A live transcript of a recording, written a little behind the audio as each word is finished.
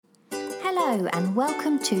Hello and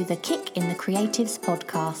welcome to the Kick in the Creatives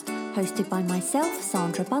podcast, hosted by myself,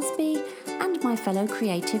 Sandra Busby, and my fellow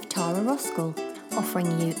creative Tara Roskell,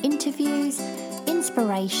 offering you interviews,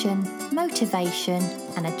 inspiration, motivation,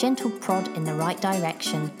 and a gentle prod in the right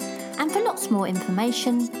direction. And for lots more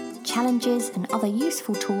information, challenges, and other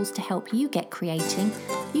useful tools to help you get creating,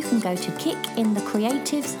 you can go to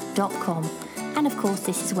kickinthecreatives.com. And of course,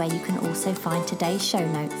 this is where you can also find today's show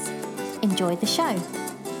notes. Enjoy the show.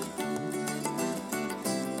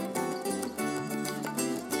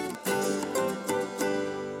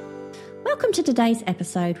 Welcome to today's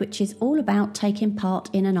episode, which is all about taking part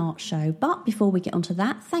in an art show. But before we get onto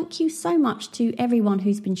that, thank you so much to everyone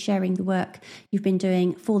who's been sharing the work you've been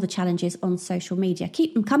doing for the challenges on social media.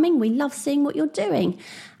 Keep them coming. We love seeing what you're doing.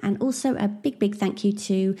 And also a big thank you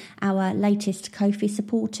to our latest Ko-fi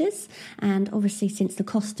supporters. And obviously, since the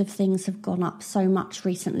cost of things have gone up so much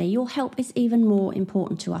recently, your help is even more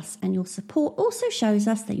important to us. And your support also shows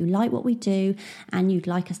us that you like what we do and you'd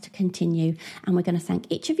like us to continue. And we're going to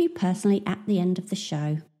thank each of you personally at the end of the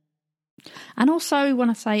show. And also we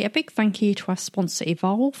want to say a big thank you to our sponsor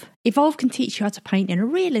Evolve. Evolve can teach you how to paint in a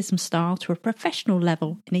realism style to a professional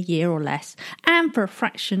level in a year or less, and for a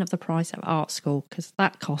fraction of the price of art school, because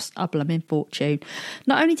that costs a blooming fortune.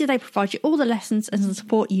 Not only do they provide you all the lessons and the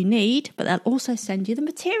support you need, but they'll also send you the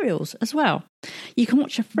materials as well. You can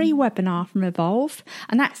watch a free webinar from Evolve,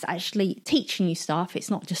 and that's actually teaching you stuff.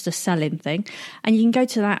 It's not just a selling thing. And you can go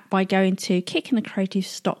to that by going to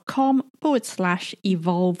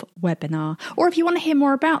kickinthecreatives.com/Evolve webinar. Or if you want to hear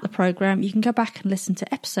more about the programme, you can go back and listen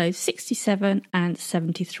to episodes 67 and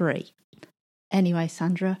 73. Anyway,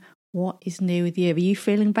 Sandra, what is new with you? Are you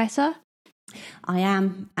feeling better? I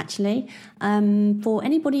am, actually. For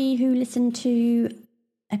anybody who listened to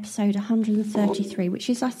episode 133, which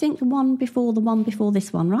is, I think, the one before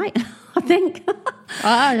this one, right? I think.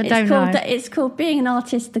 I don't know. It's called Being an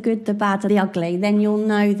Artist, the Good, the Bad, and the Ugly. Then you'll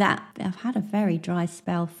know that I've had a very dry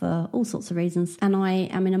spell for all sorts of reasons, and I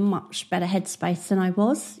am in a much better headspace than I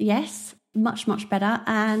was. Yes, much better.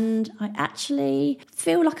 And I actually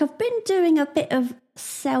feel like I've been doing a bit of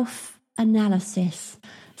self-analysis.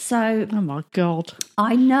 So, oh my God.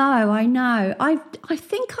 I know. I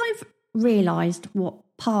think I've realised what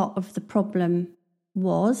part of the problem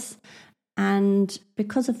was, and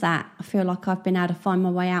because of that I feel like I've been able to find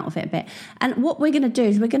my way out of it a bit. And what we're going to do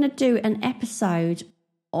is we're going to do an episode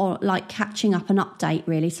or like catching up, an update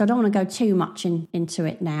really, so I don't want to go too much into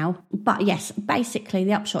it now. But yes, basically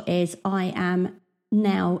the upshot is I am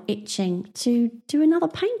now itching to do another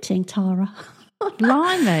painting, Tara.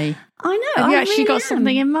 Blimey. I know. Have you actually got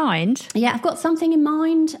something in mind? Yeah, I've got something in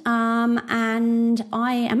mind, and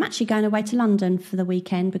I am actually going away to London for the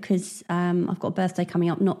weekend because I've got a birthday coming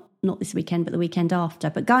up, not this weekend, but the weekend after.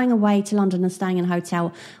 But going away to London and staying in a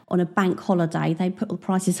hotel on a bank holiday, they put all the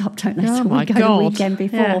prices up, don't they? Oh so my we go God. the weekend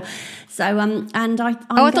before. Yeah. So, and I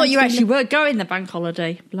thought you actually were going the bank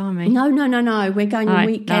holiday. Blimey. No. We're going the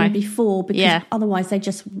weekend before because otherwise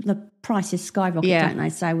the prices skyrocket, don't they?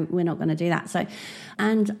 So we're not going to do that. So,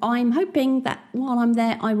 and I'm hoping that while I'm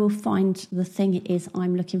there, I will find the thing it is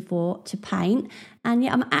I'm looking for to paint. And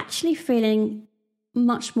I'm actually feeling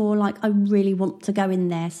much more like I really want to go in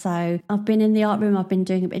there. So I've been in the art room, I've been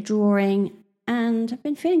doing a bit of drawing, and I've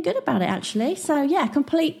been feeling good about it actually. So yeah,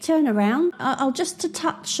 complete turnaround. I'll just to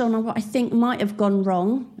touch on what I think might have gone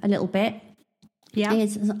wrong a little bit. Yeah,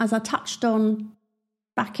 is as I touched on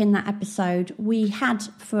back in that episode, we had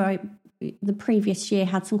for the previous year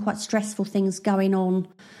had some quite stressful things going on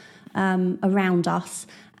around us,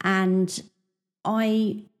 and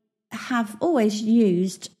I have always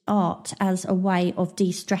used art as a way of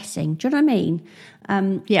de-stressing. Do you know what I mean?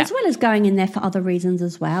 As well as going in there for other reasons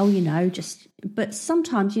as well, but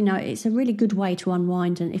sometimes, it's a really good way to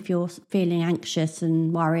unwind, and if you're feeling anxious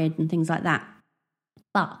and worried and things like that.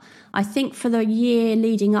 But I think for the year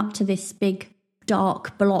leading up to this big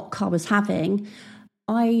dark block I was having,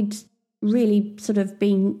 I'd really sort of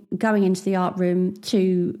been going into the art room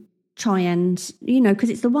to try and, because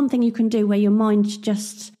it's the one thing you can do where your mind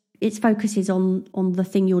just, it focuses on the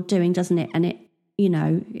thing you're doing, doesn't it? And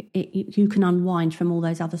you can unwind from all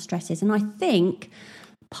those other stresses. And I think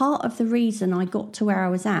part of the reason I got to where I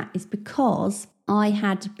was at is because I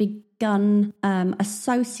had begun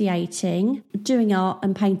associating doing art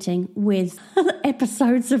and painting with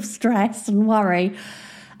episodes of stress and worry,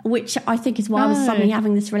 which I think is why I was suddenly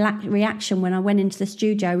having this reaction when I went into the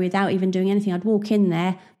studio without even doing anything. I'd walk in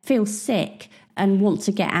there, feel sick, and want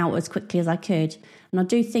to get out as quickly as I could. And I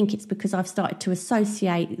do think it's because I've started to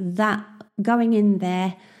associate that going in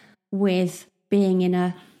there with being in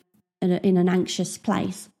an anxious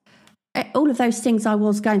place. all of those things I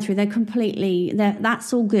was going through,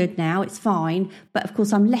 that's all good now. It's fine. But of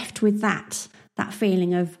course, I'm left with that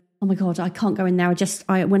feeling of, oh my God, I can't go in there.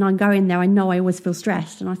 When I go in there, I know I always feel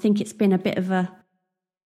stressed. And I think it's been a bit of a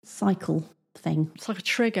cycle thing. It's like a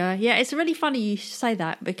trigger. Yeah, it's really funny you say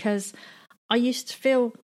that, because I used to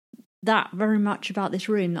feel that very much about this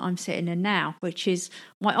room that I'm sitting in now, which is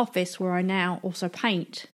my office where I now also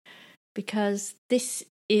paint, because this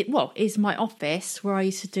is my office where I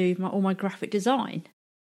used to do all my graphic design.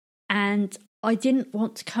 And I didn't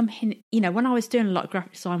want to come in, when I was doing a lot of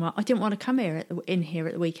graphic design, I didn't want to come in here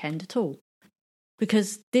at the weekend at all,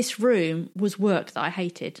 because this room was work that I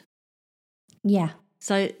hated. Yeah.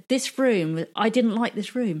 So this room, I didn't like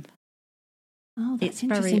this room. Oh, that's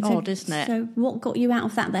interesting. It's very odd, isn't it? So what got you out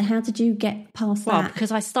of that then? How did you get past that? Well,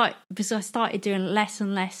 because I started doing less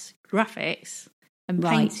and less graphics and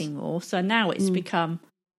painting more. So now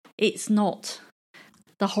it's not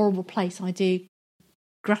the horrible place I do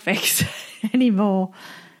graphics anymore.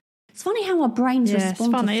 It's funny how our brains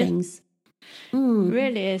respond to things. It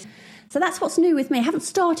really is. So that's what's new with me. I haven't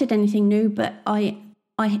started anything new, but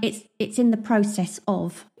it's in the process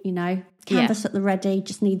of, canvas at the ready,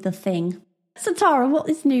 just need the thing. So Tara, what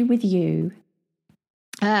is new with you?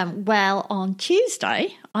 Well, on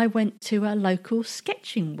Tuesday, I went to a local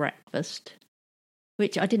sketching breakfast,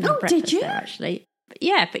 which I didn't have breakfast there, actually.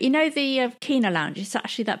 But the Kino Lounge, it's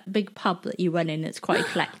actually that big pub that you went in. It's quite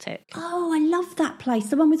eclectic. Oh, I love that place.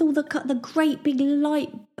 The one with all the great big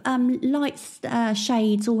light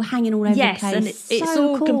shades all hanging all over the place. Yes, and it's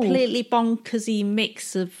all cool. Completely bonkersy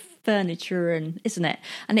mix of furniture, isn't it?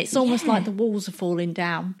 And it's almost like the walls are falling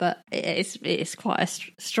down, but it's quite a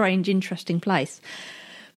strange, interesting place.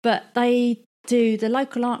 But they do the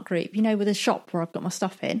local art group, with the shop where I've got my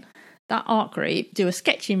stuff in. That art group do a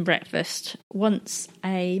sketching breakfast once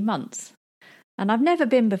a month. And I've never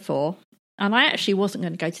been before. And I actually wasn't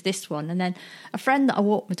going to go to this one. And then a friend that I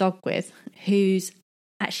walk my dog with, who's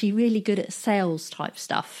actually really good at sales type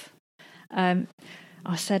stuff, I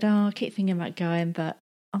said, I keep thinking about going, but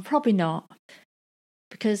I'm probably not.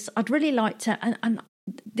 Because I'd really like to, and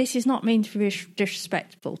this is not mean to be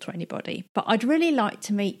disrespectful to anybody, but I'd really like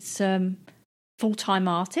to meet some full-time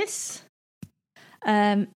artists.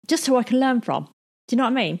 Just who I can learn from. Do you know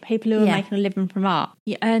what I mean? People who are making a living from art.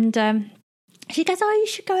 Yeah, and she goes, you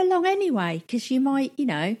should go along anyway, because you might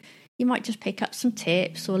just pick up some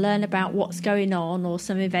tips or learn about what's going on, or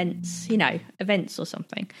some events or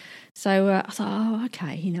something. So I thought,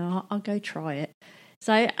 okay, I'll go try it.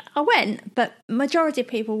 So I went, but majority of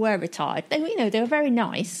people were retired. They were very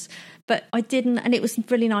nice, but I didn't, and it was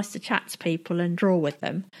really nice to chat to people and draw with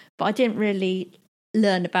them, but I didn't really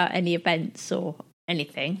learn about any events or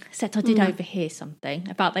anything, except I did overhear something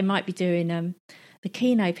about they might be doing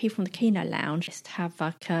people from the Kino Lounge just have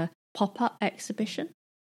like a pop-up exhibition.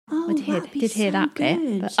 Oh, I did hear that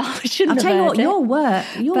bit, but I I'll shouldn't have tell you what,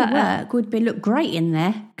 it. your work would look great in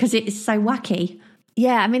there, because it is so wacky.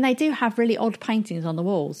 Yeah, I mean, they do have really odd paintings on the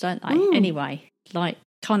walls, don't they? Anyway, like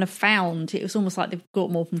kind of found, it was almost like they've got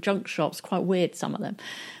them all from junk shops, quite weird, some of them.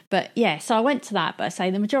 But yeah, so I went to that, but I say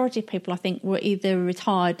the majority of people I think were either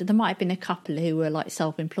retired, there might have been a couple who were like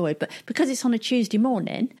self-employed, but because it's on a Tuesday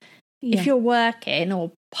morning, if you're working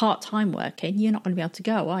or part-time working, you're not going to be able to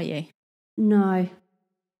go, are you? No.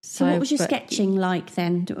 So what was your sketching like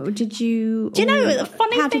then? Did you... Do you know, the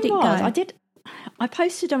funny thing was, I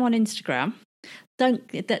posted them on Instagram. Don't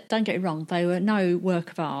get me wrong, they were no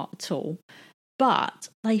work of art at all, but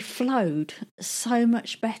they flowed so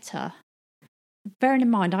much better. Bearing in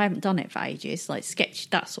mind, I haven't done it for ages, like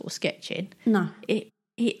that sort of sketching. No. It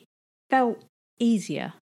felt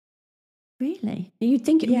easier. Really? You'd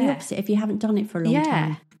think it'd be the opposite if you haven't done it for a long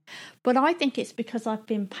time. But I think it's because I've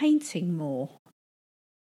been painting more.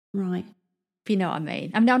 Right. If you know what I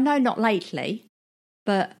mean. I mean, I know not lately,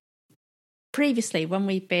 but previously when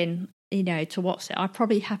we've been, to watch it, I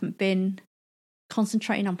probably haven't been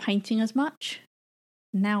concentrating on painting as much.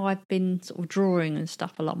 Now I've been sort of drawing and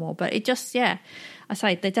stuff a lot more, but it just, I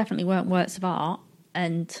say they definitely weren't works of art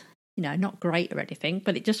and, not great or anything,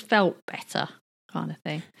 but it just felt better kind of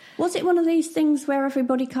thing. Was it one of these things where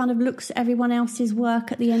everybody kind of looks at everyone else's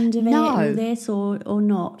work at the end of it and this or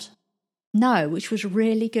not? No, which was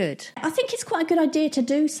really good. I think it's quite a good idea to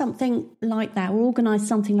do something like that or organise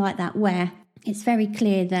something like that where it's very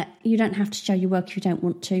clear that you don't have to show your work if you don't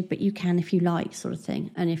want to, but you can if you like, sort of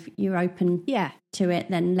thing. And if you're open to it,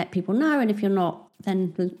 then let people know. And if you're not,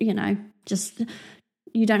 then, just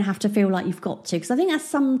you don't have to feel like you've got to. Because I think that's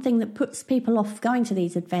something that puts people off going to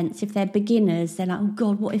these events. If they're beginners, they're like, oh,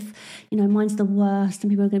 God, what if, mine's the worst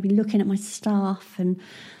and people are going to be looking at my stuff and...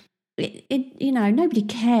 nobody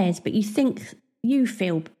cares, but you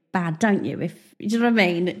feel bad, don't you? Do you know what I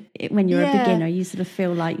mean? When you're a beginner, you sort of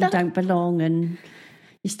feel like you don't belong and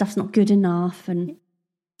your stuff's not good enough, and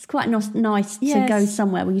it's quite nice to go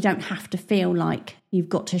somewhere where you don't have to feel like you've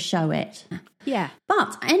got to show it. Yeah.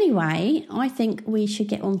 But anyway, I think we should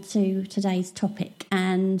get on to today's topic,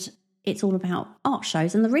 and it's all about art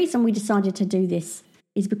shows. And the reason we decided to do this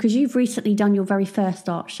is because you've recently done your very first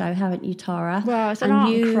art show, haven't you, Tara? Well, it's an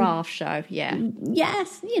art and craft show, yeah.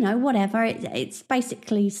 Yes, whatever. It's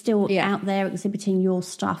basically still out there exhibiting your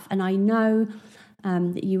stuff. And I know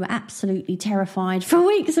that you were absolutely terrified for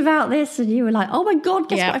weeks about this, and you were like, "Oh my God,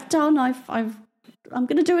 guess what I've done? I'm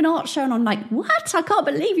going to do an art show." And I'm like, "What? I can't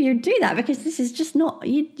believe you do that, because this is just not,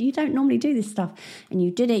 you don't normally do this stuff." And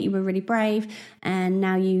you did it. You were really brave. And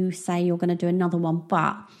now you say you're going to do another one.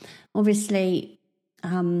 But obviously,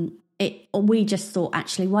 we just thought,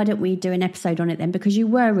 actually, why don't we do an episode on it then? Because you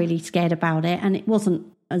were really scared about it, and it wasn't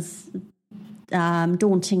as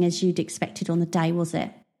daunting as you'd expected on the day, was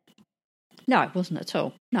it? No, it wasn't at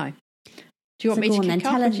all. No. Do you want me to kick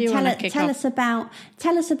off?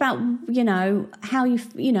 Tell us about how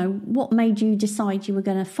what made you decide you were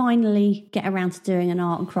going to finally get around to doing an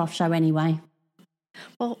art and craft show anyway?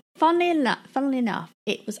 Well, funnily enough,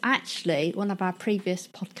 it was actually one of our previous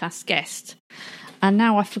podcast guests, and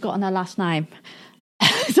now I've forgotten her last name,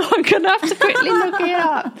 so I'm going to have to quickly look it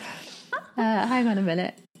up. Hang on a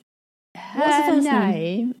minute. Her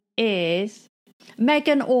name is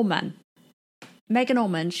Megan Orman. Megan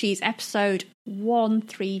Orman, she's episode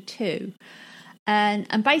 132,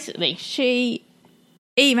 and basically she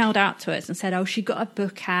emailed out to us and said, "Oh, she got a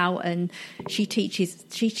book out and she teaches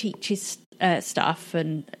stuff,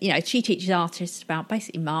 and she teaches artists about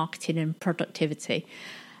basically marketing and productivity."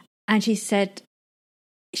 And she said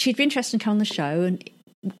she'd be interested in coming on the show and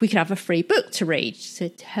we could have a free book to read. She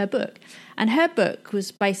said her book, and her book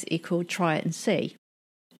was basically called "Try It and See,"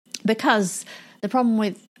 because the problem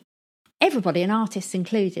with everybody, and artists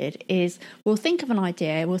included, is we'll think of an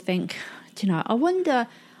idea, we'll think, I wonder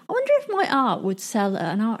if my art would sell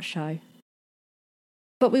at an art show.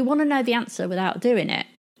 But we want to know the answer without doing it.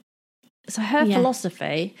 So her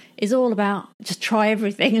philosophy is all about just try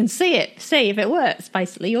everything and see if it works,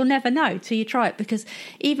 basically. You'll never know till you try it, because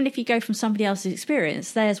even if you go from somebody else's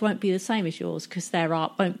experience, theirs won't be the same as yours, because their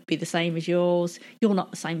art won't be the same as yours. You're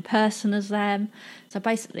not the same person as them. So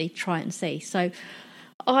basically, try it and see. So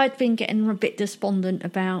I'd been getting a bit despondent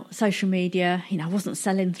about social media. I wasn't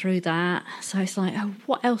selling through that. So it's like, oh,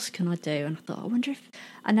 what else can I do? And I thought, I wonder if...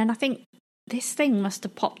 And then I think this thing must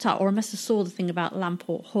have popped up, or I must have saw the thing about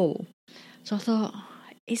Lamport Hall. So I thought,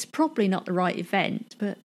 it's probably not the right event,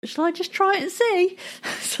 but shall I just try it and see?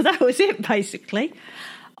 So that was it, basically.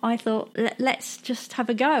 I thought, let's just have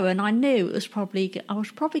a go. And I knew I was probably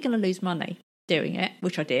going to lose money doing it,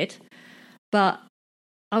 which I did. But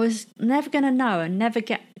I was never going to know and never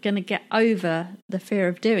going to get over the fear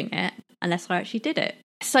of doing it unless I actually did it.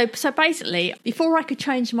 So basically, before I could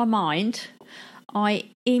change my mind, I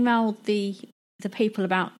emailed the people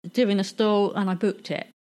about doing a stall and I booked it.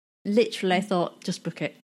 Literally, I thought, just book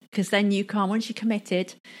it. Because then you can't, once you're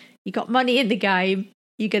committed, you got money in the game,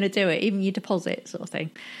 you're going to do it, even your deposit sort of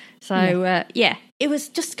thing. So, it was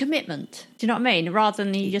just commitment. Do you know what I mean? Rather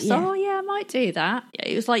than you just, I might do that.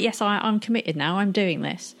 It was like, yes, I'm committed now. I'm doing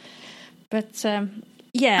this. But, And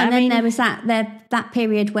then there was that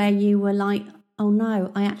period where you were like, oh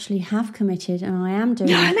no, I actually have committed and I am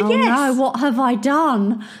doing it. Oh no, what have I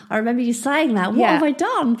done? I remember you saying that. What have I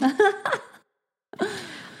done?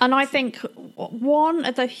 And I think one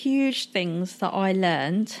of the huge things that I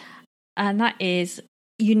learned, and that is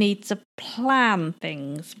you need to plan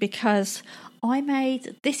things, because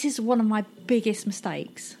this is one of my biggest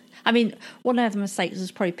mistakes. I mean, one of the mistakes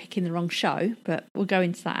was probably picking the wrong show, but we'll go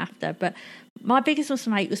into that after. But my biggest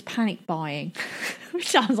mistake was panic buying, which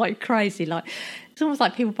sounds like crazy. Like it's almost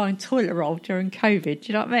like people buying toilet roll during COVID. Do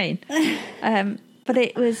you know what I mean? But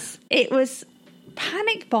it was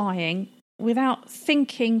panic buying without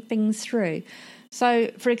thinking things through. So,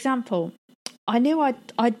 for example, I knew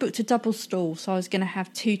I'd booked a double stall, so I was going to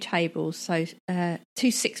have 2 tables, so 2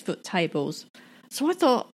 6-foot tables. So I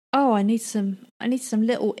thought, I need some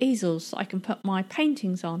little easels so I can put my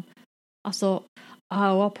paintings on. I thought,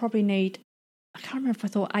 I'll probably need, I can't remember if I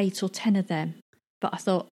thought 8 or 10 of them, but I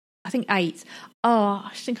think 8.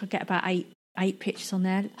 I think I'll get about 8 pictures on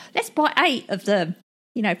there. Let's buy 8 of them,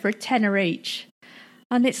 for a tenner each.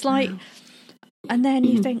 And it's like, and then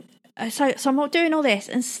you think, so I'm not doing all this.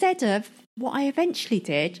 Instead of, what I eventually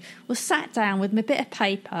did was sat down with my bit of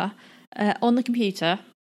paper on the computer,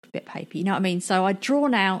 a bit of paper, you know what I mean? So I'd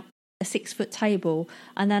drawn out a 6-foot table,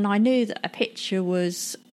 and then I knew that a picture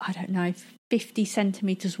was, I don't know, 50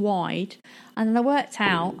 centimetres wide, and then I worked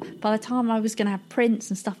out by the time I was going to have prints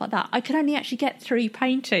and stuff like that, I could only actually get 3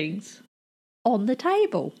 paintings on the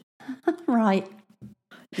table. Right.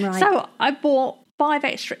 So I bought 5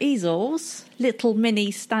 extra easels, little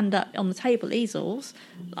mini stand-up on the table easels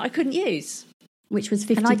that I couldn't use. Which was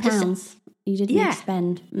 £50 you didn't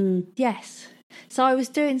spend. Mm. Yes. So I was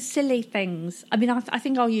doing silly things. I mean, I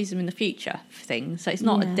think I'll use them in the future for things, so it's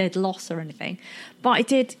not a dead loss or anything. But I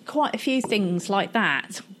did quite a few things like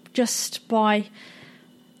that just by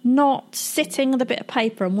not sitting with a bit of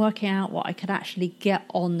paper and working out what I could actually get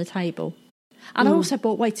on the table. And I also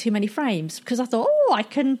bought way too many frames because I thought, I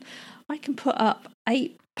can put up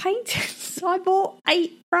 8 paintings. So I bought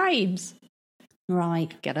 8 frames.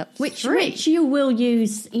 Right. Get up. Which you will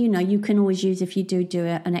use, you can always use if you do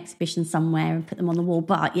an exhibition somewhere and put them on the wall.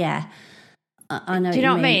 But yeah, I know. Do you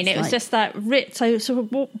know what I mean? It was just that. So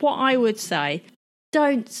what I would say,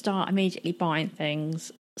 don't start immediately buying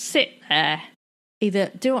things. Sit there,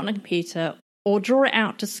 either do it on a computer or draw it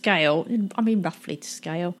out to scale. I mean, roughly to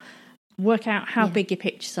scale. Work out how big your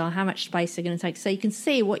pictures are, how much space they're going to take, so you can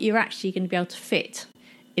see what you're actually going to be able to fit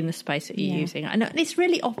in the space that you're using. And it's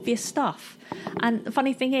really obvious stuff. And the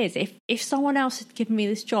funny thing is, if someone else had given me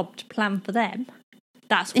this job to plan for them,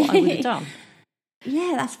 that's what I would have done.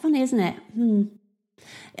 Yeah, that's funny, isn't it?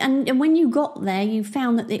 And when you got there, you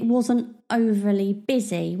found that it wasn't overly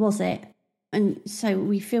busy, was it? And so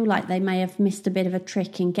we feel like they may have missed a bit of a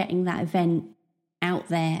trick in getting that event out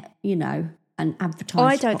there, and advertised.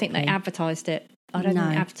 I don't think they advertised it. I don't think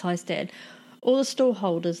they advertised it. All the stall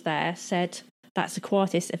holders there said that's the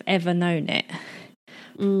quietest they've ever known it.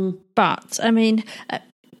 But, I mean,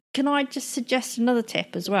 can I just suggest another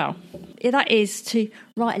tip as well? That is to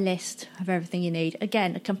write a list of everything you need.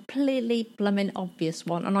 Again, a completely blooming obvious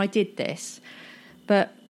one, and I did this.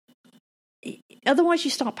 But otherwise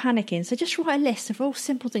you start panicking. So just write a list of all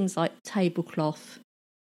simple things like tablecloth,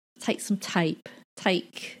 take some tape,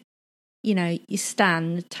 take your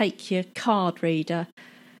stand, take your card reader,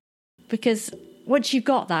 because once you've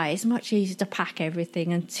got that, it's much easier to pack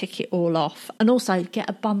everything and tick it all off. And also get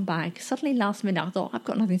a bum bag. Suddenly last minute I thought, I've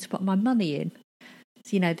got nothing to put my money in.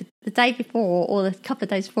 So, the day before or a couple of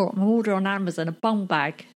days before, I'm ordering on Amazon a bum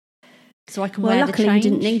bag so I can wear the change. Luckily you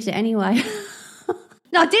didn't need it anyway.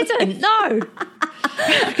 No, I didn't, no.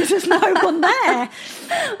 Because there's no one there.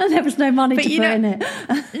 And there was no money to put in it.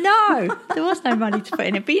 No, there was no money to put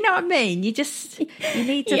in it. But you know what I mean? You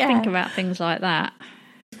need to think about things like that.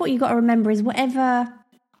 What you've got to remember is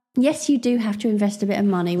yes, you do have to invest a bit of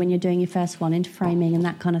money when you're doing your first one into framing and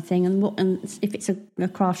that kind of thing. And if it's a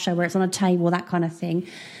craft show where it's on a table, that kind of thing,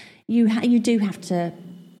 you do have to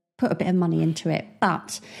put a bit of money into it.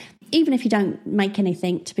 But even if you don't make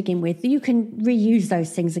anything to begin with, you can reuse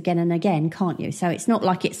those things again and again, can't you? So it's not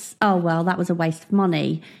like it's, that was a waste of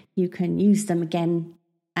money. You can use them again,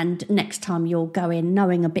 and next time you'll go in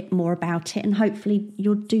knowing a bit more about it, and hopefully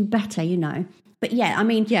you'll do better, But yeah, I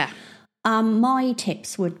mean, my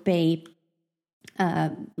tips would be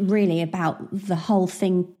really about the whole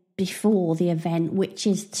thing before the event, which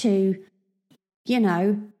is to,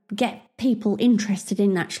 get people interested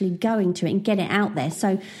in actually going to it and get it out there.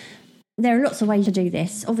 So there are lots of ways to do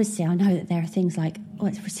this. Obviously, I know that there are things like,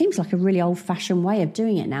 it seems like a really old-fashioned way of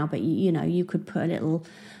doing it now, but, you could put a little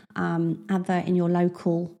advert in your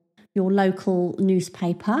local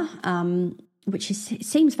newspaper, it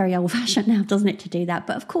seems very old-fashioned now, doesn't it, to do that?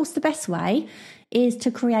 But, of course, the best way is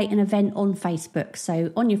to create an event on Facebook.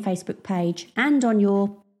 So on your Facebook page and on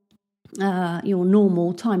your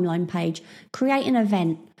normal timeline page, create an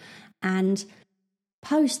event and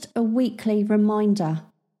post a weekly reminder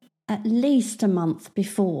at least a month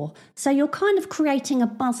before. So you're kind of creating a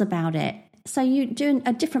buzz about it. So you do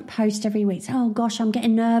a different post every week. So, oh gosh, I'm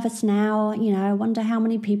getting nervous now. I wonder how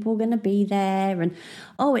many people are going to be there. And,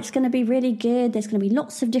 it's going to be really good. There's going to be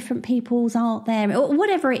lots of different peoples out there. Or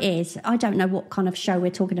whatever it is. I don't know what kind of show we're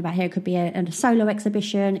talking about here. It could be a solo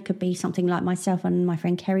exhibition. It could be something like myself and my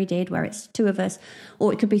friend Kerry did, where it's 2 of us.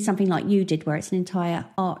 Or it could be something like you did, where it's an entire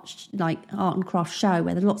art and craft show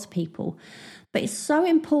where there's lots of people. But it's so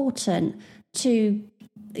important to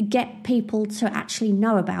get people to actually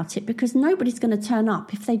know about it, because nobody's going to turn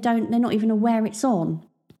up if they're not even aware it's on.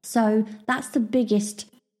 So that's the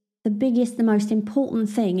most important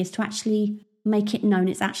thing, is to actually make it known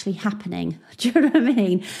it's actually happening. Do you know what I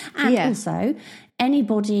mean? And also,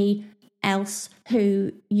 anybody else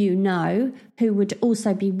who you know who would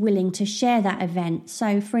also be willing to share that event.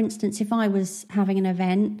 So, for instance, if I was having an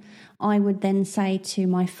event, I would then say to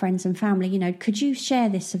my friends and family, you know, could you share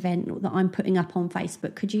this event that I'm putting up on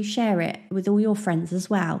Facebook? Could you share it with all your friends as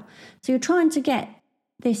well? So you're trying to get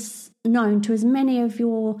this known to as many of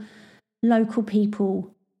your local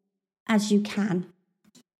people as you can,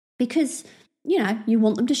 because, you know, you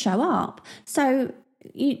want them to show up. So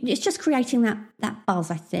it's just creating that buzz,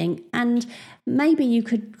 I think. And maybe you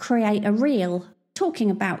could create a reel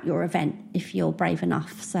talking about your event if you're brave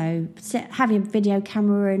enough. So have your video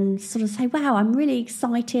camera and sort of say, wow, I'm really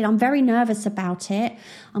excited. I'm very nervous about it.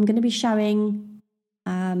 I'm going to be showing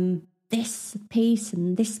this piece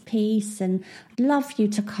and this piece, and I'd love you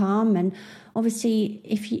to come. And obviously,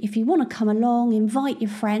 if you want to come along, invite your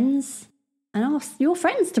friends and ask your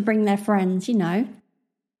friends to bring their friends, you know.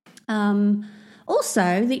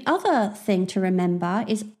 Also, the other thing to remember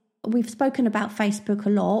is we've spoken about Facebook a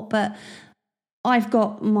lot, but I've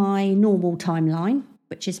got my normal timeline,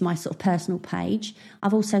 which is my sort of personal page.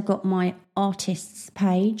 I've also got my artists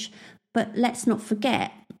page. But let's not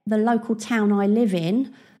forget, the local town I live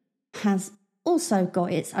in has also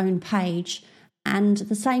got its own page. And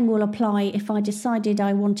the same will apply if I decided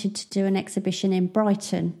I wanted to do an exhibition in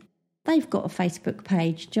Brighton. They've got a Facebook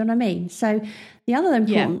page. Do you know what I mean? So the other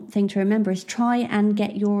important thing to remember is try and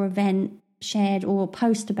get your event shared or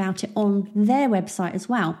post about it on their website as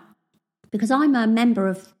well. Because I'm a member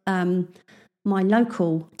of my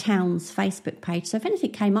local town's Facebook page. So if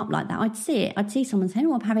anything came up like that, I'd see it. I'd see someone saying,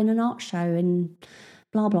 oh, I'm having an art show and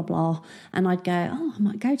blah, blah, blah. And I'd go, oh, I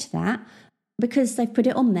might go to that because they've put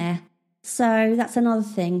it on there. So that's another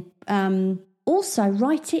thing. Also,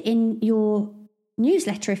 write it in your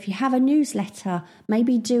newsletter. If you have a newsletter,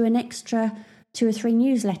 maybe do an extra 2 or 3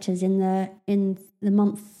 newsletters in the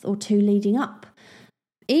month or 2 leading up.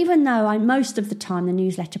 Even though most of the time the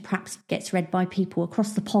newsletter perhaps gets read by people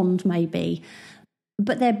across the pond maybe,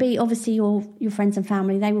 but there'd be obviously your friends and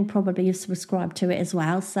family, they will probably have subscribed to it as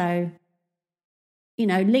well. So, you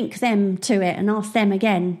know, link them to it and ask them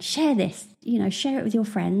again, share this, you know, share it with your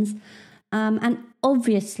friends. And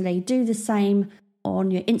obviously do the same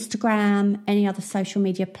on your Instagram, any other social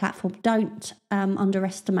media platform. Don't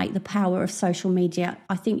underestimate the power of social media.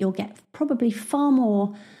 I think you'll get probably far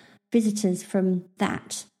more visitors from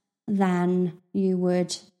that than you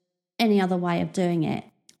would any other way of doing it.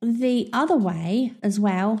 The other way as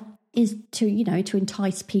well is to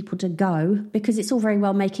entice people to go, because it's all very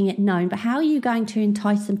well making it known, but how are you going to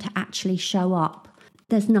entice them to actually show up?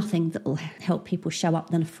 There's nothing that will help people show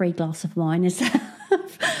up than a free glass of wine, is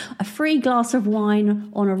a free glass of wine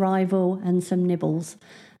on arrival and some nibbles.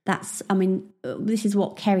 This is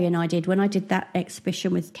what Kerry and I did when I did that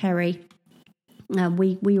exhibition with Kerry.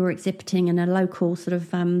 We were exhibiting in a local sort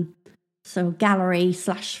of gallery /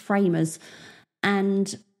 framers,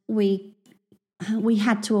 and we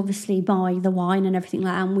had to obviously buy the wine and everything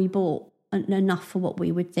like that, and we bought enough for what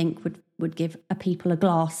we would think would give people a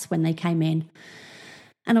glass when they came in,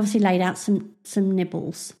 and obviously laid out some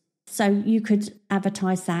nibbles. So you could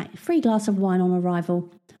advertise that free glass of wine on arrival.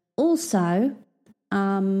 Also,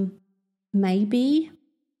 maybe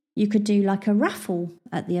you could do like a raffle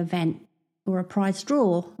at the event, or a prize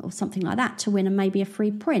draw or something like that to win maybe a free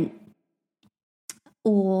print.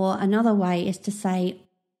 Or another way is to say,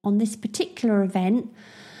 on this particular event,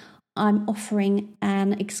 I'm offering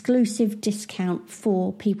an exclusive discount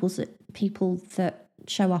for people that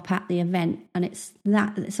show up at the event, and it's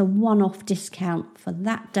a one-off discount for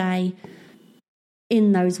that day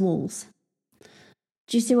in those walls.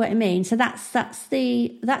 Do you see what I mean? So that's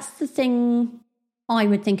the thing I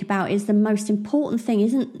would think about. Is the most important thing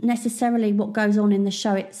isn't necessarily what goes on in the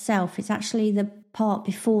show itself. It's actually the part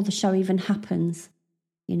before the show even happens.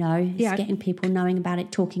 You know, it's getting people knowing about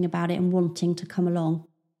it, talking about it, and wanting to come along.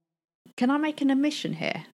 Can I make an admission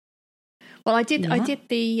here? Well, I did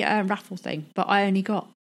the raffle thing, but I only got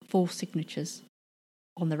 4 signatures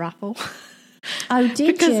on the raffle. Oh, did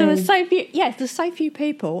you? Because there were so few. Yeah, there's so few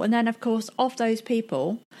people, and then of course of those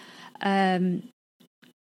people,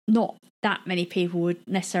 not that many people would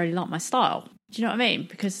necessarily like my style. Do you know what I mean?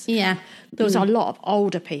 Because there was a lot of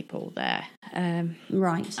older people there,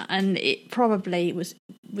 right? And it probably it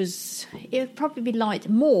would probably be liked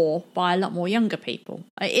more by a lot more younger people.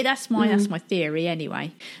 That's my theory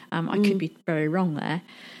anyway. I could be very wrong there,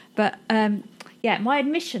 but my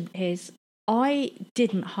admission is I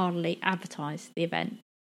didn't hardly advertise the event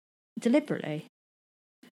deliberately.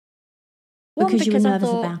 Because you were nervous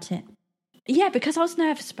about it. Yeah, because I was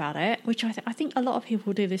nervous about it, which I think a lot of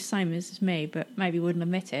people do the same as me, but maybe wouldn't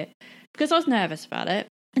admit it. Because I was nervous about it.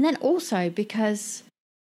 And then also because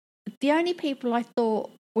the only people I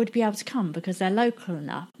thought would be able to come because they're local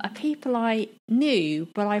enough are people I knew,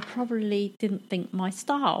 but I probably didn't think my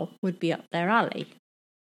style would be up their alley.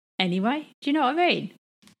 Anyway, do you know what I mean?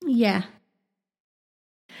 Yeah.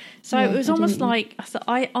 So it was almost like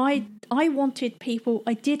I wanted people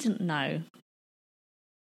I didn't know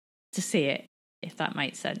to see it, if that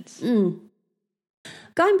makes sense.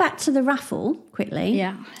 Going back to the raffle quickly.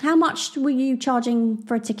 Yeah. How much were you charging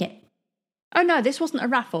for a ticket? Oh, no, this wasn't a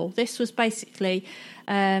raffle. This was basically,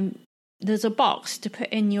 there's a box to put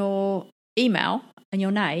in your email and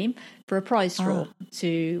your name for a prize draw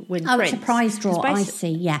to win prints. It's a prize draw, I see,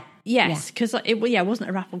 yeah. Yes, because it wasn't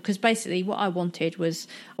a raffle, because basically what I wanted was,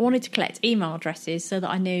 I wanted to collect email addresses so that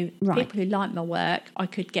I knew people who liked my work, I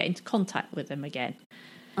could get into contact with them again.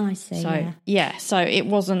 I see, so, so it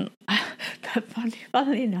wasn't, but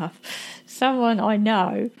funnily enough, someone I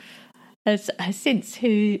know has since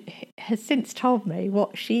told me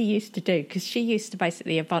what she used to do, because she used to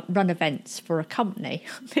basically run events for a company.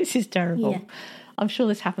 This is terrible. Yeah. I'm sure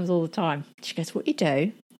this happens all the time. She goes, what you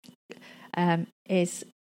do is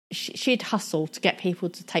she'd hustle to get people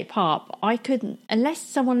to take part, but I couldn't, unless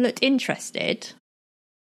someone looked interested,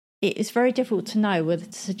 it is very difficult to know whether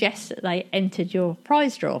to suggest that they entered your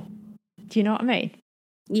prize draw. Do you know what I mean?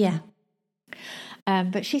 Yeah.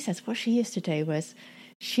 But she says what she used to do was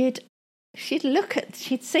she'd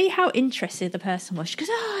see how interested the person was. She goes,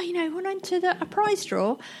 when I enter a prize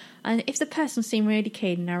draw, and if the person seemed really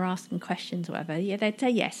keen and they're asking questions or whatever, they'd say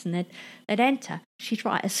yes and they'd enter. She'd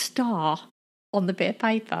write a star on the bit of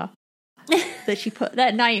paper that she put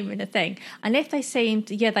their name in a thing. And if they seemed,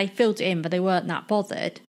 they filled it in, but they weren't that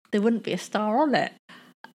bothered, there wouldn't be a star on it.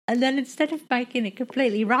 And then instead of making it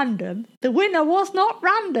completely random, the winner was not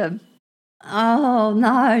random. Oh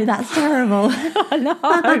no, that's terrible. I know.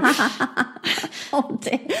 Oh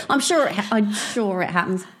dear. I'm sure it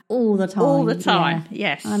happens all the time. All the time,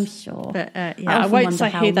 yes. I'm sure. But I won't say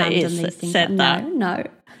who that is that said that. No.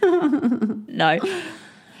 No.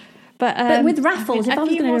 But with raffles, if I was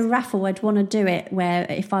going to do a raffle, I'd want to do it where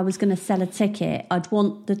if I was going to sell a ticket, I'd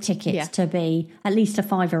want the tickets to be at least a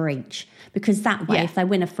 £5 each. Because that way, if they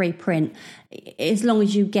win a free print, as long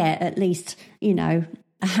as you get at least,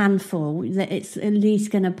 a handful, that it's at least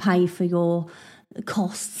going to pay for your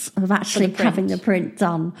costs of actually having the print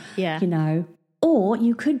done. Yeah. Or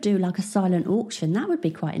you could do like a silent auction. That would be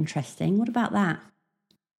quite interesting. What about that?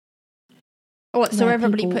 So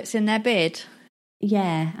everybody puts in their bid?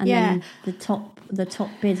 Yeah, and then the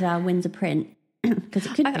top bidder wins a print. Because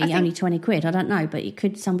it could be only 20 quid, I don't know, but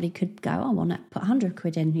somebody could go, I want to put 100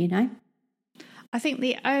 quid in, I think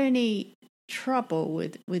the only trouble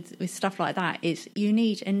with stuff like that is you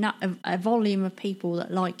need a volume of people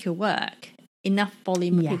that like your work, enough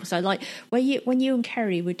volume of people. So like when you and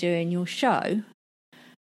Kerry were doing your show,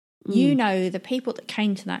 the people that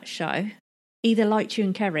came to that show either liked you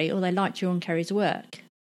and Kerry or they liked you and Kerry's work.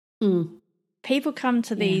 People come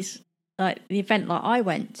to these, like the event like I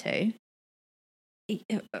went to,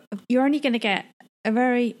 you're only going to get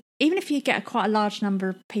even if you get quite a large number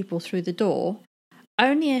of people through the door,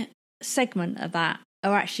 only a segment of that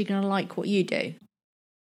are actually going to like what you do.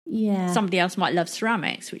 Yeah. Somebody else might love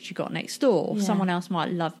ceramics, which you got next door. Yeah. Someone else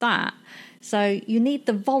might love that. So you need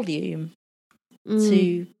the volume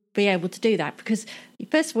to be able to do that, because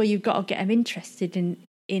first of all, you've got to get them interested in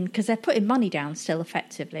because they're putting money down still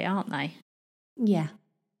effectively, aren't they? Yeah.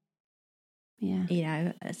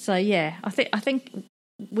 Yeah. So I think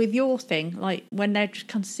with your thing, like when they just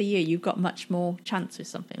come to see you, you've got much more chance with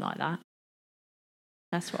something like that.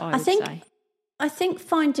 That's what I would say. I think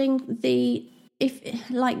finding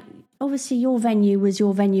obviously your venue was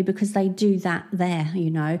your venue because they do that there,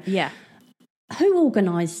 Yeah. Who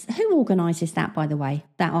organises that, by the way,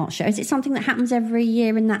 that art show? Is it something that happens every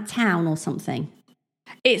year in that town or something?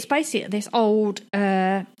 It's basically this old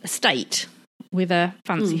estate with a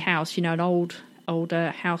fancy house, an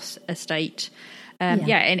older house estate. And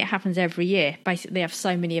it happens every year. Basically, they have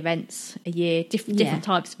so many events a year, different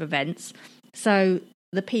types of events. So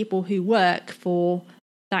the people who work for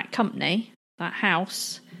that company, that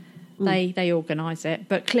house, they organise it.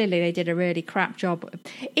 But clearly they did a really crap job.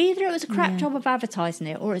 Either it was a crap job of advertising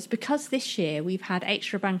it, or it's because this year we've had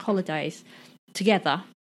extra bank holidays together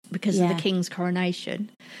because of the King's coronation.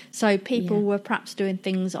 So people were perhaps doing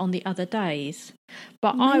things on the other days.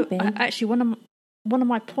 But I actually, one of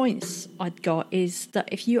my points I'd got is that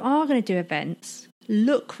if you are going to do events,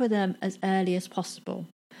 look for them as early as possible.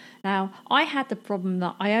 Now, I had the problem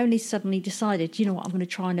that I only suddenly decided, I'm going to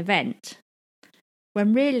try an event.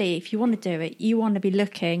 When really, if you want to do it, you want to be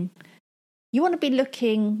looking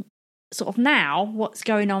sort of now what's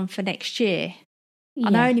going on for next year.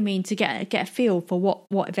 And I only mean to get a feel for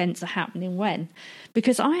what events are happening when,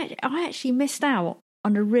 because I actually missed out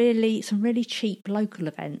on some really cheap local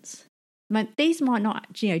events. These might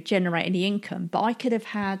not generate any income, but I could have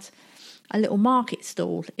had a little market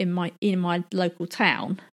stall in my local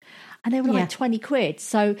town, and they were like 20 quid.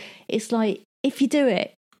 So it's like, if you do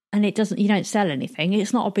it and you don't sell anything,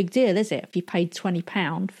 it's not a big deal, is it? If you paid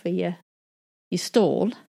 £20 for your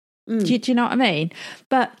stall. Do you know what I mean?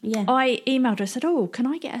 But I emailed her, said, "Oh, can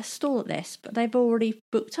I get a stall at this?" But they've already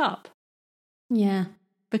booked up. Yeah.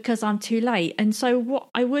 Because I'm too late. And so what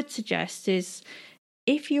I would suggest is,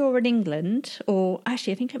 if you're in England, or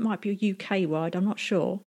actually I think it might be a UK word, I'm not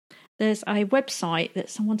sure, there's a website that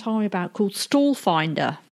someone told me about called Stall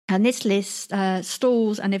Finder. And this lists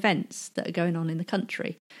stalls and events that are going on in the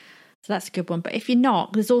country. So that's a good one. But if you're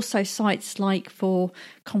not, there's also sites like for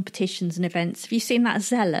competitions and events. Have you seen that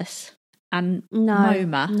Zealous and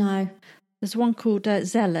MoMA? No. There's one called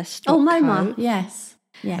Zealous. Oh, MoMA, yes.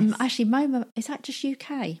 Actually, MoMA, is that just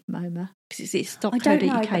UK, MoMA? Because it's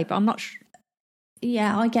 .co.uk, but I'm not sure.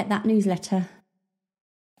 Yeah, I get that newsletter.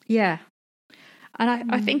 Yeah.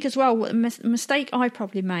 And I think as well, the mistake I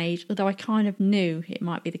probably made, although I kind of knew it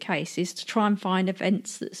might be the case, is to try and find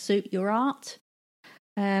events that suit your art.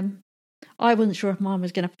 I wasn't sure if mine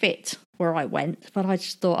was going to fit where I went, but I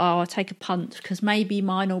just thought, I'll take a punt, because maybe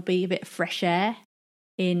mine will be a bit of fresh air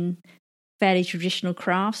in fairly traditional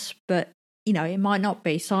crafts, but it might not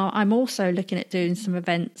be. So I'm also looking at doing some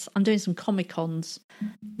events. I'm doing some Comic-Cons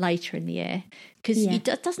later in the year, because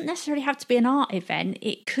it doesn't necessarily have to be an art event.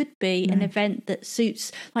 It could be an event that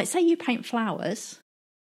suits, like, say you paint flowers,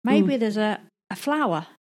 maybe there's a flower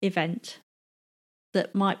event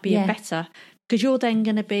that might be better, because you're then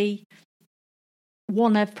going to be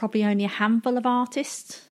one of probably only a handful of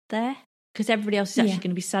artists there, because everybody else is actually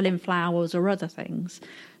going to be selling flowers or other things.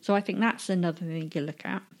 So I think that's another thing you look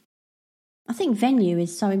at. I think venue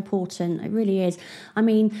is so important. It really is. I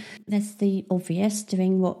mean, there's the obvious,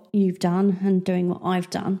 doing what you've done and doing what I've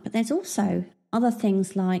done, but there's also other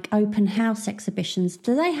things like open house exhibitions.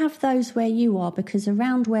 Do they have those where you are? Because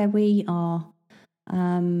around where we are,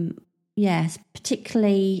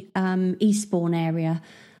 particularly Eastbourne area,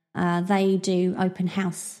 they do open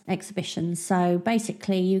house exhibitions. So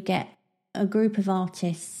basically you get a group of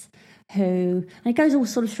artists and it goes all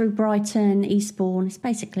sort of through Brighton, Eastbourne, it's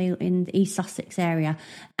basically in the East Sussex area,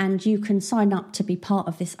 and you can sign up to be part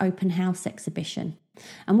of this open house exhibition.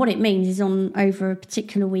 And what it means is, over a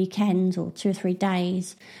particular weekend or 2 or 3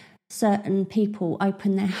 days, certain people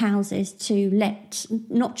open their houses to let,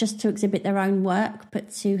 not just to exhibit their own work,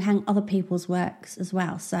 but to hang other people's works as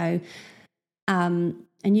well. So, and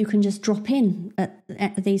you can just drop in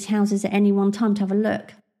at these houses at any one time to have a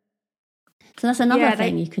look. So that's another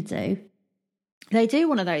thing you could do. They do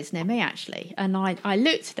one of those near me, actually, and I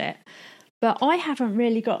looked at it, but I haven't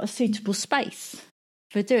really got a suitable space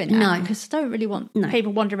for doing that, because I don't really want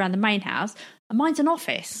people wandering around the main house, and mine's an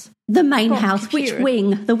office. The main house, which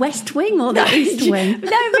wing? The west wing or the east wing?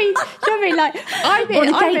 No, I mean, like, I'm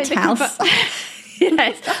in the house.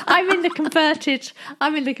 Yes, I'm in the converted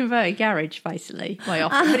garage, basically, my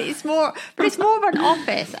office. But it's more of an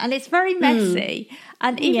office, and it's very messy.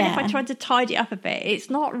 And even if I tried to tidy it up a bit, it's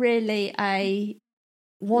not really a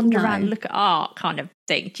wander around and look at art kind of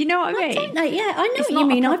thing. Do you know what I mean? I don't know. Yeah, I know what you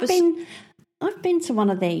mean. I've been to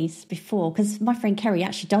one of these before, because my friend Kerry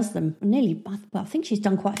actually does them. I think she's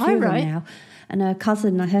done quite a few of them now. And her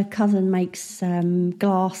cousin makes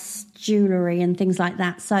glass jewellery and things like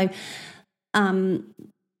that. So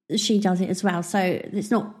she does it as well. So it's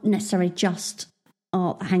not necessarily just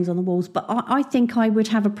art that hangs on the walls, but I think I would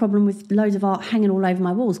have a problem with loads of art hanging all over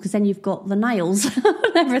my walls, because then you've got the nails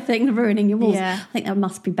and everything ruining your walls. I think there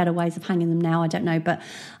must be better ways of hanging them now, I don't know, but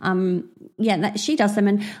she does them,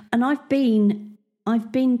 and I've been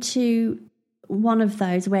to one of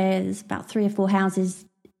those where there's about 3 or 4 houses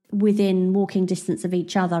within walking distance of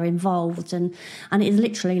each other involved, and it is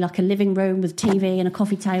literally like a living room with TV and a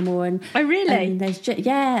coffee table, and and there's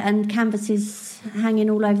and canvases hanging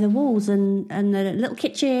all over the walls, and a little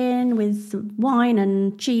kitchen with wine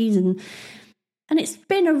and cheese, and it's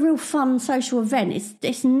been a real fun social event.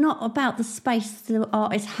 It's not about the space the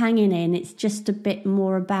art is hanging in, it's just a bit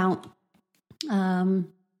more about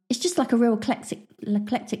it's just like a real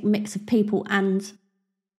eclectic mix of people and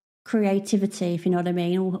creativity, if you know what I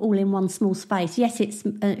mean, all in one small space. Yes, it's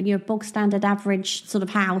your bog standard average sort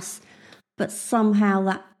of house, but somehow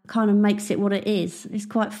that kind of makes it what it is.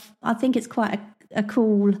 I think it's quite a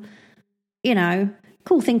cool,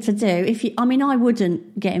 cool thing to do. I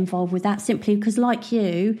wouldn't get involved with that simply because, like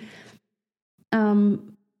you,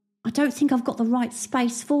 I don't think I've got the right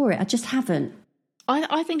space for it. I just haven't.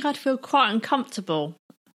 I think I'd feel quite uncomfortable.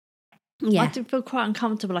 Yeah. I'd feel quite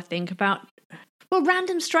uncomfortable, I think, about, well,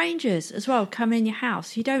 random strangers as well come in your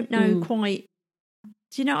house. You don't know quite,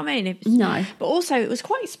 do you know what I mean? No. But also it was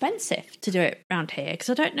quite expensive to do it around here, because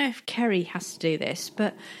I don't know if Kerry has to do this,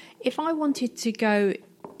 but if I wanted to go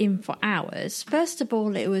in for hours, first of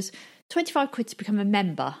all, it was 25 quid to become a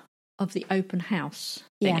member of the open house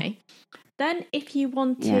thingy. Yeah. Then if you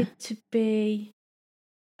wanted to be,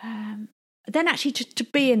 then actually to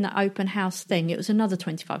be in the open house thing, it was another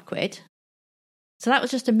 25 quid. So that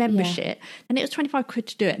was just a membership. Yeah. And it was 25 quid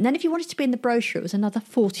to do it. And then if you wanted to be in the brochure, it was another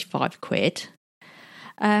 45 quid.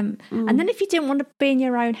 And then if you didn't want to be in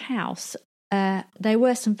your own house, there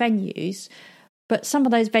were some venues, but some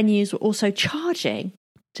of those venues were also charging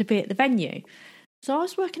to be at the venue. So I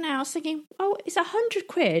was working out, I was thinking, oh, it's 100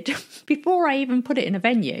 quid before I even put it in a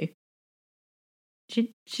venue. Do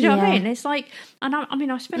you know what I mean? It's like, and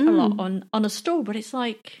I spent a lot on a stall, but it's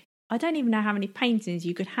like, I don't even know how many paintings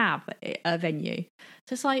you could have at a venue.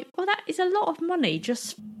 So it's like, well, that is a lot of money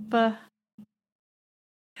just for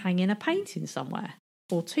hanging a painting somewhere,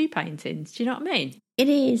 or 2 paintings. Do you know what I mean? It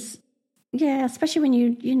is. Yeah, especially when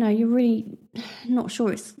you're really not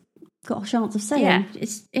sure it's got a chance of selling. Yeah.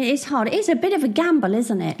 It is hard. It is a bit of a gamble,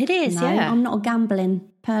 isn't it? It is, yeah. I'm not a gambling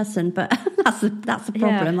person, but that's the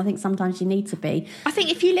problem. Yeah. I think sometimes you need to be. I think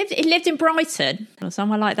if you lived in Brighton or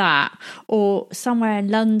somewhere like that, or somewhere in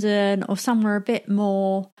London, or somewhere a bit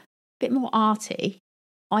more arty,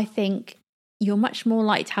 I think you're much more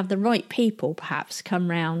likely to have the right people perhaps come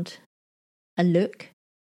round and look,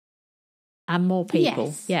 and more people.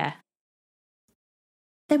 Yes. Yeah.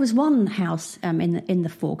 There was one house in the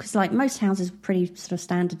Fort, because like most houses were pretty sort of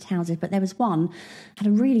standard houses, but there was one had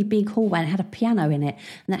a really big hallway and it had a piano in it,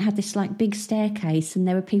 and it had this like big staircase, and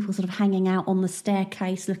there were people sort of hanging out on the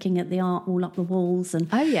staircase looking at the art all up the walls and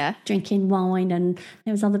drinking wine, and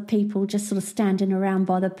there was other people just sort of standing around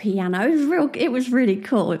by the piano. It was really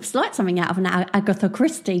cool. It was like something out of an Agatha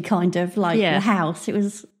Christie kind of like the house. It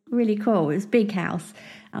was really cool. It was a big house,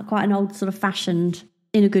 quite an old sort of fashioned,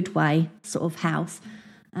 in a good way, sort of house.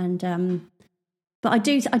 And but I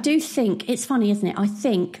do think it's funny, isn't it? I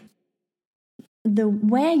think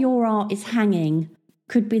where your art is hanging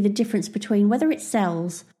could be the difference between whether it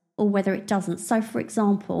sells or whether it doesn't. So, for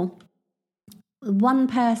example, one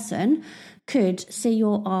person could see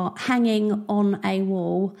your art hanging on a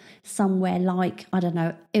wall somewhere, like, I don't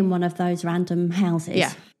know, in one of those random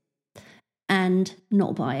houses, and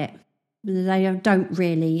not buy it. They don't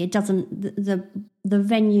really. It doesn't. The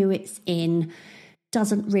venue it's in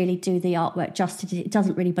doesn't really do the artwork justice. It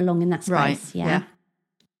doesn't really belong in that space. Right. Yeah.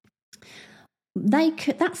 They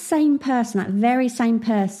could, that very same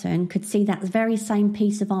person could see that very same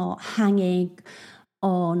piece of art hanging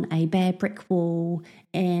on a bare brick wall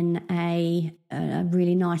in a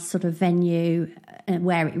really nice sort of venue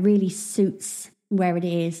where it really suits where it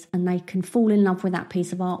is, and they can fall in love with that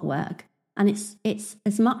piece of artwork. And it's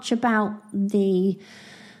as much about the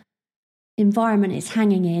environment it's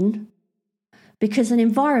hanging in, because an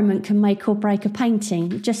environment can make or break a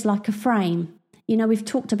painting, just like a frame. You know, we've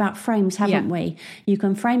talked about frames, haven't we? You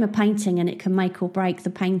can frame a painting and it can make or break the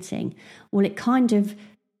painting. Well,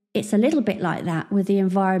 it's a little bit like that with the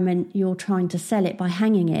environment you're trying to sell it by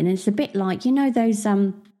hanging in. And it's a bit like, you know, those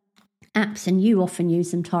apps, and you often use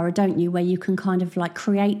them, Tara, don't you, where you can kind of like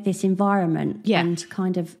create this environment and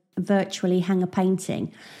kind of virtually hang a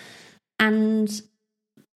painting. And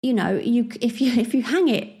you know, if you hang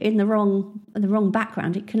it in the wrong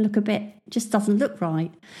background, it can look just doesn't look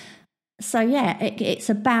right. So it's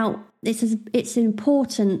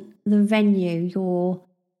important the venue you're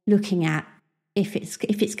looking at. If it's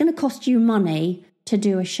going to cost you money to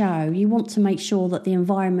do a show, you want to make sure that the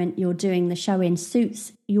environment you're doing the show in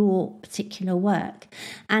suits your particular work.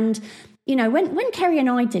 And you know, when Kerry and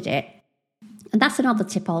I did it. And that's another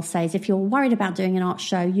tip I'll say, is if you're worried about doing an art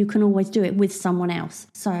show, you can always do it with someone else.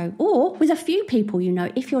 So, or with a few people, you know,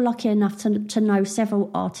 if you're lucky enough to know several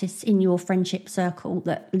artists in your friendship circle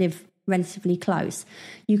that live relatively close,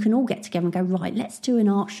 you can all get together and go, right, let's do an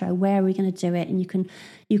art show. Where are we going to do it? And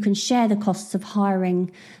you can share the costs of hiring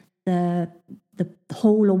the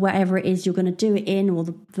hall or wherever it is you're going to do it in, or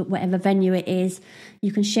whatever venue it is.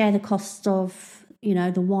 You can share the costs of, you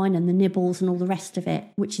know, the wine and the nibbles and all the rest of it,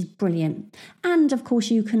 which is brilliant. And of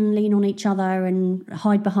course you can lean on each other and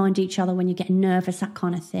hide behind each other when you're getting nervous, that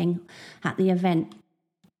kind of thing at the event.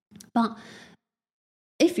 But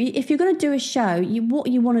if you're going to do a show, what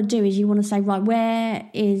you want to do is you want to say, right, where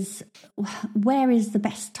is the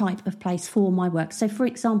best type of place for my work? So, for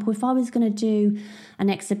example, if I was going to do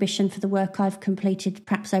an exhibition for the work I've completed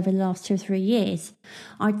perhaps over the last 2 or 3 years,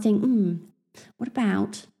 I'd think, what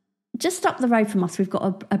about just up the road from us, we've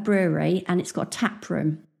got a brewery and it's got a tap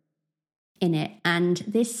room in it. And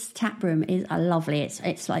this tap room is lovely.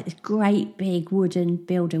 It's like this great big wooden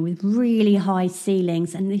building with really high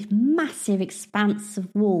ceilings and this massive expanse of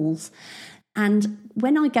walls. And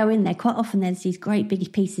when I go in there, quite often there's these great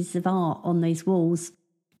big pieces of art on these walls.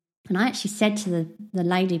 And I actually said to the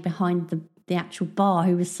lady behind the actual bar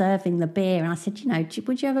who was serving the beer, and I said,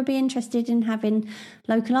 would you ever be interested in having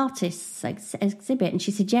local artists exhibit? And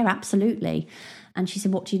she said, yeah, absolutely. And she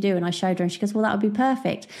said, what do you do? And I showed her, and she goes, well, that would be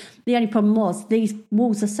perfect. The only problem was these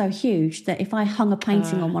walls are so huge that if I hung a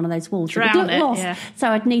painting on one of those walls, it would look lost. Yeah. So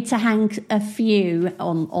I'd need to hang a few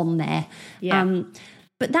on there. Yeah.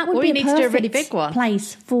 But that would be a perfect really big one.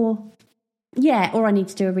 Place for... Yeah, or I need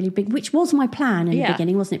to do a really big, which was my plan in the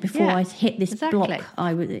beginning, wasn't it? Before I hit this block,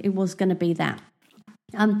 it was going to be that.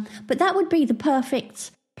 But that would be the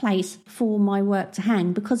perfect place for my work to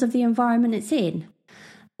hang because of the environment it's in,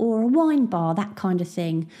 or a wine bar, that kind of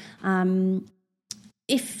thing.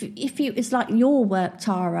 If it's like your work,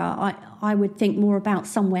 Tara, I would think more about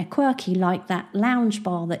somewhere quirky like that lounge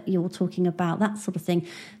bar that you're talking about, that sort of thing.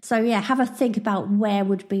 So, yeah, have a think about where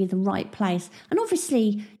would be the right place. And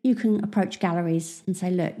obviously, you can approach galleries and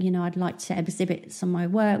say, look, I'd like to exhibit some of my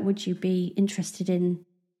work. Would you be interested in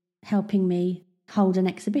helping me hold an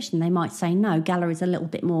exhibition? They might say no. Galleries are a little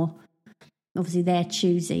bit more... Obviously, they're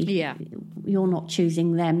choosy. Yeah. You're not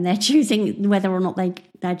choosing them. They're choosing whether or not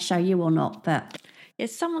they'd show you or not, but...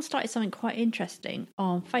 Yes, someone started something quite interesting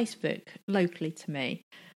on Facebook locally to me.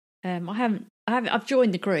 I've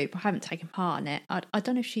joined the group. I haven't taken part in it. I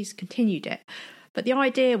don't know if she's continued it, but the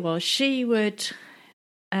idea was she would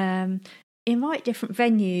invite different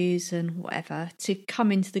venues and whatever to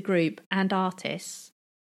come into the group and artists,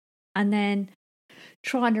 and then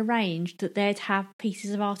try and arrange that they'd have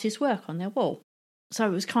pieces of artists' work on their wall. So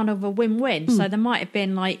it was kind of a win-win. So there might have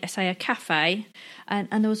been, like, say, a cafe. And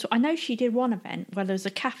there was, I know she did one event where there was a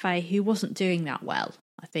cafe who wasn't doing that well,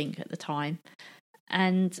 I think, at the time.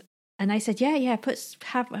 And they said, yeah,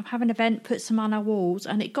 have an event, put some on our walls.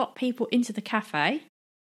 And it got people into the cafe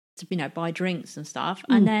to, buy drinks and stuff.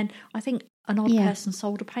 And then I think an odd person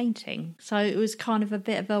sold a painting. So it was kind of a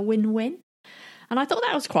bit of a win-win. And I thought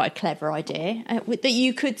that was quite a clever idea, that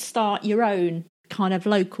you could start your own kind of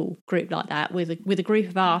local group like that with a group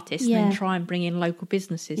of artists and then try and bring in local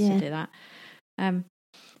businesses to do that.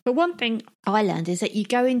 But one thing I learned is that you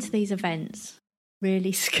go into these events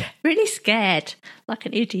really scared, like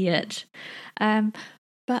an idiot.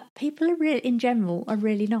 But people in general are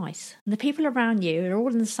really nice. And the people around you are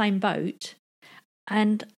all in the same boat.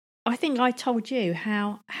 And I think I told you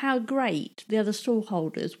how great the other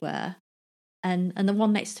stallholders were. And the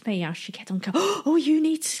one next to me, how she kept on going, oh, you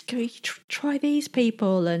need to go try these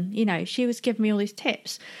people. And, she was giving me all these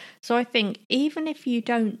tips. So I think even if you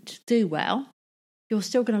don't do well, you're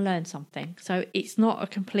still going to learn something. So it's not a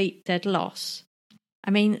complete dead loss.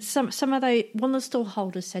 I mean, one of the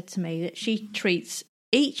stallholders said to me that she treats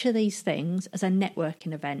each of these things as a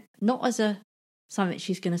networking event, not as something that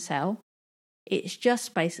she's going to sell. It's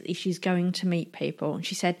just basically she's going to meet people. And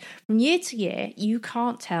she said, from year to year, you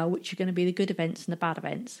can't tell which are going to be the good events and the bad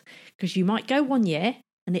events. Because you might go one year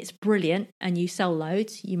and it's brilliant and you sell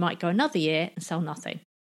loads. You might go another year and sell nothing.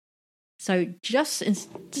 So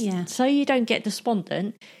so you don't get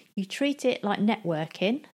despondent, you treat it like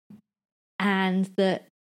networking, and that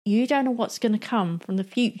you don't know what's going to come from the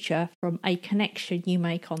future from a connection you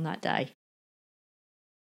make on that day.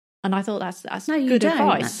 And I thought that's good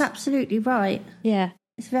advice. That's absolutely right. Yeah.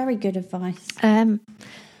 It's very good advice. And,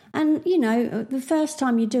 the first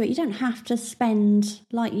time you do it, you don't have to spend,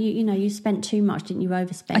 like, you spent too much, didn't you?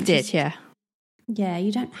 Overspend. I did, yeah. Yeah,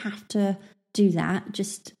 you don't have to do that.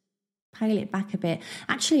 Just pale it back a bit.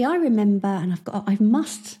 Actually, I remember, and I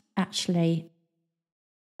must actually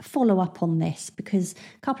follow up on this, because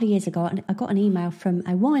a couple of years ago, I got an email from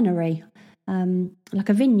a winery, like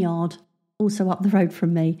a vineyard, also up the road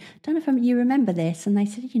from me. Don't know if you remember this. And they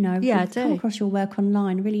said, I do. Come across your work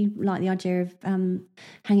online. Really like the idea of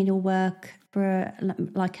hanging your work for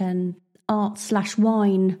like an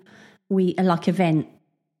art/wine event.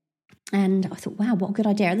 And I thought, wow, what a good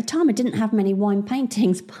idea. At the time, I didn't have many wine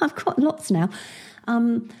paintings, but I've got lots now.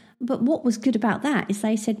 But what was good about that is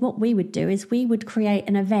they said what we would do is we would create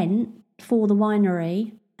an event for the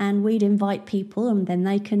winery, and we'd invite people, and then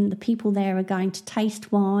the people there are going to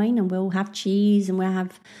taste wine, and we'll have cheese, and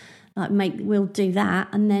we'll do that,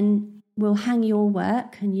 and then we'll hang your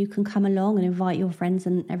work, and you can come along and invite your friends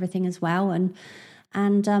and everything as well, and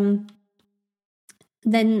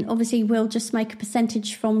then obviously we'll just make a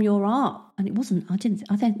percentage from your art. And it wasn't, I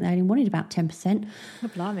think they only wanted about 10%. Oh,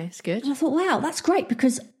 blimey, it's good. And I thought, wow, that's great,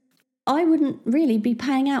 because I wouldn't really be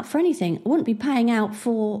paying out for anything. I wouldn't be paying out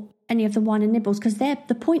for any of the wine and nibbles, because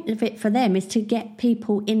the point of it for them is to get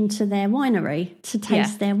people into their winery to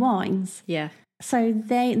taste their wines. Yeah. So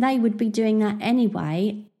they would be doing that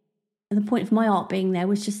anyway. And the point of my art being there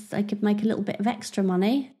was just they could make a little bit of extra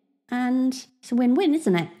money, and it's a win-win,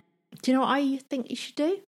 isn't it? Do you know what I think you should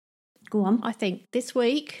do? Go on. I think this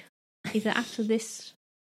week, either after this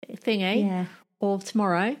thingy or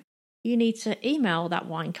tomorrow, you need to email that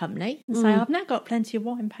wine company and say, I've now got plenty of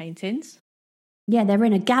wine paintings. Yeah, they're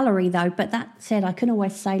in a gallery though, but that said, I can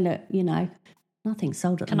always say, look, nothing's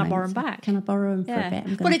sold at the moment. Can I borrow them back? Can I borrow them for a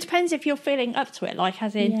bit? Well, it depends if you're feeling up to it, like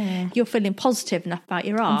as in you're feeling positive enough about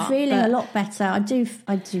your art. I'm feeling a lot better. I do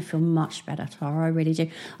feel much better, Tara. I really do.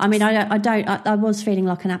 I mean, I was feeling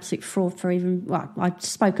like an absolute fraud for even, I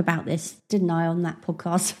spoke about this, didn't I, on that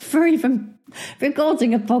podcast, for even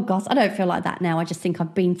recording a podcast. I don't feel like that now. I just think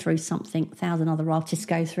I've been through something 1,000 other artists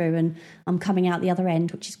go through, and I'm coming out the other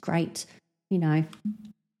end, which is great,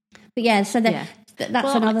 But yeah, so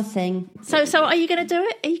that's another thing. So are you going to do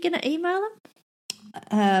it? Are you going to email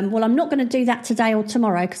them? Well, I'm not going to do that today or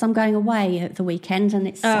tomorrow, because I'm going away at the weekend, and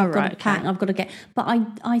I've got to pack and I've got to get. But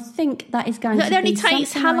I think that is going to be. It only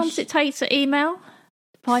takes. How long does it take to email?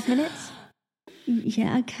 5 minutes.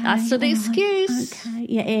 Yeah. Okay. That's an excuse. Okay.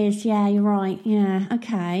 Yeah, it is. Yeah, you're right. Yeah.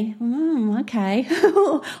 Okay. Okay.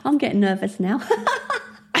 I'm getting nervous now.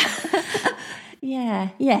 Yeah,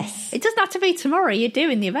 yes. It doesn't have to be tomorrow you're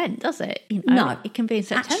doing the event, does it? No. It can be in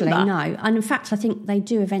September. Actually, no. And in fact, I think they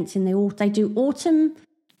do events in they do autumn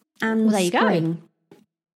and spring. Go.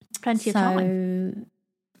 Plenty of time.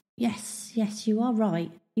 Yes, you are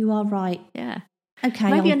right. You are right. Yeah. Okay,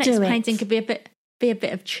 maybe your next painting could be a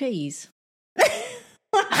bit of cheese.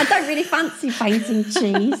 I don't really fancy painting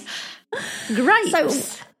cheese.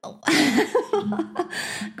 Grapes.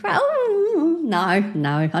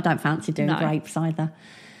 No, I don't fancy doing grapes either.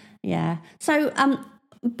 Yeah. So,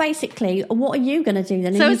 basically, what are you going to do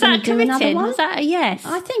then? So is that committing? Was that a yes?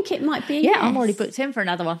 I think it might be a yes. Yeah, I'm already booked in for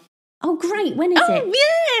another one. Oh, great! When is it? Oh,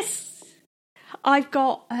 yes. I've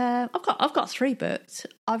got 3 booked.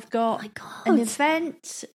 I've got an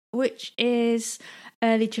event which is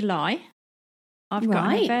early July. I've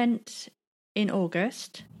got an event in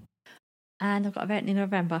August, and I've got an event in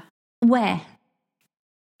November. Where?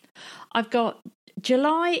 I've got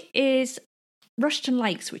July is Rushton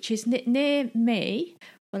Lakes, which is near me,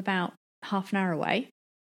 about half an hour away.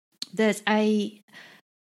 There's I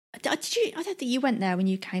don't think you went there when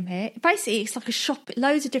you came here. Basically, it's like a shop,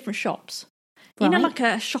 loads of different shops. Right. Like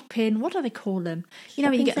a shopping, what do they call them?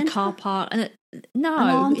 When you get the car park. And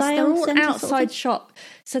they're all outside shop.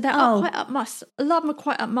 So they're quite up. A lot of them are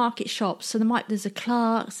quite upmarket shops. So there's a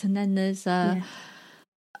Clark's, and then there's like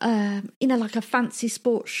a fancy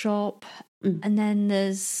sports shop, and then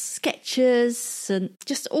there's Skechers, and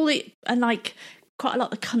just and like quite a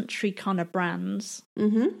lot of country kind of brands.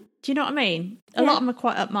 Mm-hmm. Do you know what I mean? A lot of them are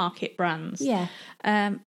quite upmarket brands. Yeah.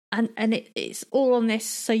 And it's all on this,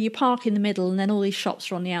 so you park in the middle, and then all these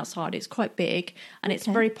shops are on the outside. It's quite big, and it's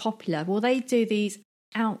very popular. Well, they do these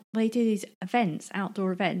events,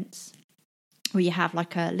 outdoor events, where you have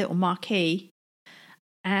like a little marquee,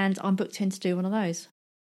 and I'm booked in to do one of those.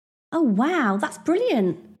 Oh wow, that's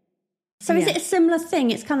brilliant! So is it a similar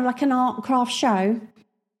thing? It's kind of like an art and craft show.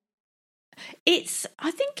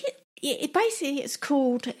 I think it basically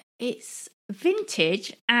it's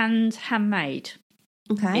vintage and handmade.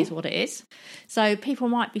 Okay. Is what it is. So people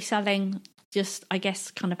might be selling just, I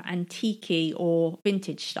guess, kind of antique-y or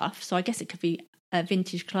vintage stuff. So I guess it could be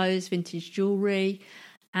vintage clothes, vintage jewellery,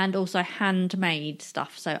 and also handmade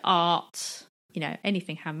stuff. So art,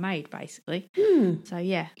 anything handmade, basically. So,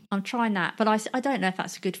 yeah, I'm trying that. But I don't know if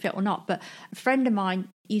that's a good fit or not. But a friend of mine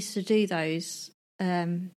used to do those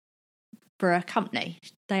for a company.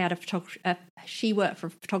 They had she worked for a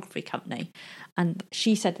photography company, and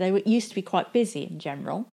she said they used to be quite busy in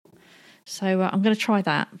general. So I'm going to try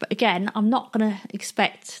that. But again, I'm not going to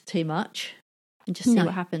expect too much and just see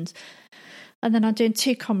what happens. And then I'm doing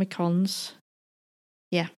 2 Comic-Cons.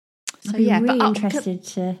 Yeah. So I'm really interested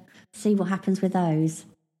to see what happens with those.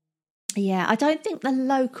 Yeah, I don't think the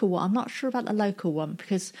local one. I'm not sure about the local one,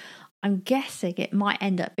 because I'm guessing it might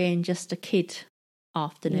end up being just a kid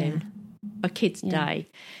afternoon. A kid's day,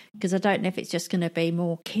 because I don't know if it's just going to be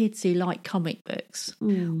more kids who like comic books,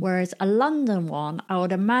 whereas a London one, I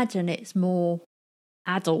would imagine it's more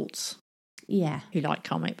adults who like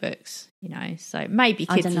comic books, so maybe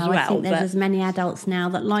kids as well. I think there's as many adults now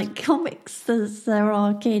that like comics as there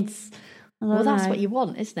are kids. Well, that's what you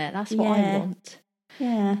want, isn't it? That's what I want.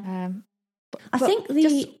 Yeah. I think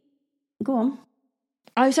go on.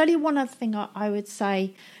 There's only one other thing I would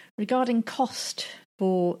say regarding cost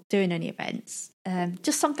for doing any events.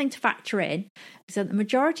 Just something to factor in is that the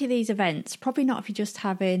majority of these events, probably not if you're just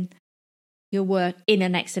having your work in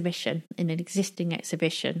an exhibition, in an existing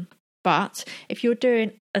exhibition, but if you're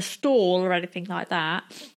doing a stall or anything like that,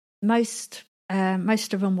 most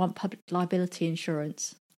of them want public liability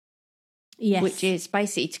insurance. Yes. Which is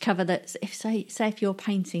basically to cover that. If say if your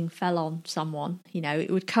painting fell on someone, it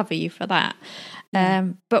would cover you for that.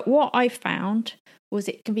 But what I found was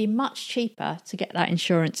it can be much cheaper to get that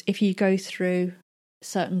insurance if you go through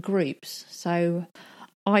certain groups. So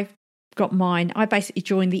I've got mine. I basically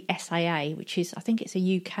joined the SAA, which is, I think it's a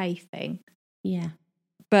UK thing. Yeah.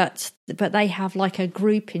 But they have like a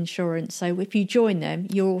group insurance. So if you join them,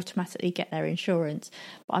 you'll automatically get their insurance.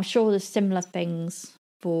 But I'm sure there's similar things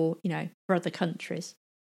for other countries.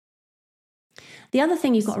 The other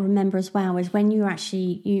thing you've got to remember as well is when you're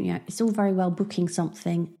actually, it's all very well booking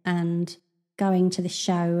something and going to the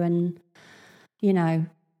show and,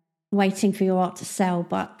 waiting for your art to sell,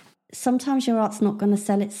 but sometimes your art's not going to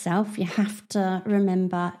sell itself. You have to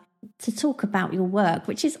remember to talk about your work,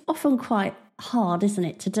 which is often quite hard, isn't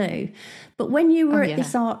it, to do? But when you were at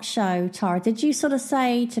this art show, Tara, did you sort of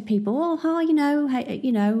say to people, "Oh, hi, hey,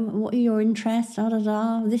 what are your interests? Da da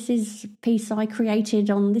da. This is a piece I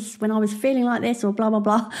created on this when I was feeling like this," or blah blah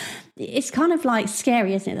blah? It's kind of like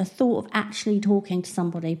scary, isn't it? The thought of actually talking to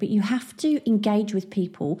somebody, but you have to engage with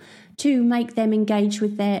people to make them engage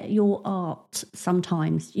with your art.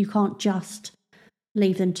 Sometimes you can't just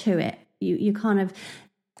leave them to it. You kind of.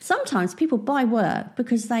 Sometimes people buy work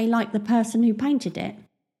because they like the person who painted it.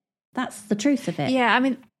 That's the truth of it. Yeah, I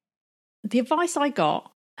mean, the advice I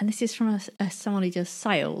got, and this is from someone who does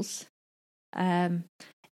sales,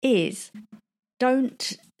 is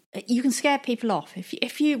don't. You can scare people off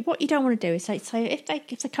if you. What you don't want to do is say if they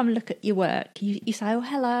come and look at your work, you say, "Oh,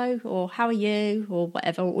 hello," or "How are you," or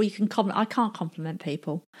whatever. Or you can compliment. I can't compliment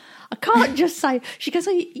people. I can't just say. She goes.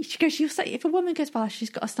 You say if a woman goes by, she's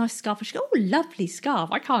got a nice scarf. And she goes, "Oh, lovely scarf."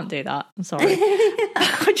 I can't do that. I'm sorry.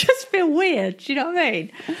 I just feel weird. Do you know what I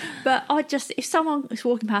mean? But if someone is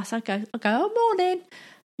walking past, I go, "Oh, morning,"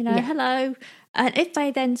 hello. And if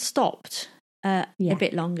they then stopped. A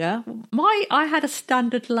bit longer. I had a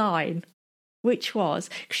standard line, which was,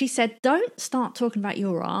 she said, "Don't start talking about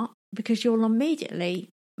your art because you'll immediately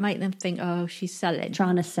make them think, oh, she's selling.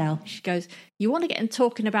 Trying to sell." She goes, "You want to get them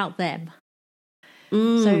talking about them."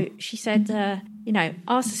 So she said,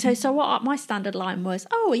 so what my standard line was,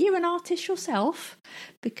 "Oh, are you an artist yourself?"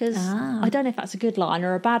 Because I don't know if that's a good line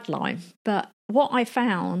or a bad line, but what I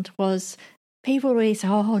found was people really say,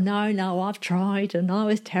 "Oh, no, I've tried and I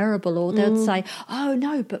was terrible." Or they'd say, "Oh,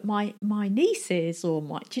 no, but my nieces," or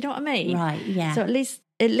do you know what I mean? Right, yeah. So at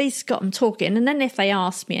least got them talking. And then if they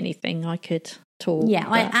asked me anything, I could talk. Yeah,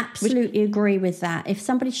 I absolutely agree with that. If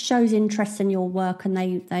somebody shows interest in your work and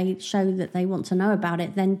they show that they want to know about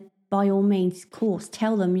it, then by all means, of course,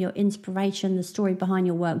 tell them your inspiration, the story behind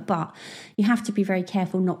your work. But you have to be very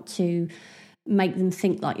careful not to make them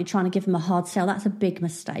think like you're trying to give them a hard sell. That's a big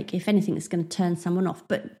mistake. If anything, it's going to turn someone off.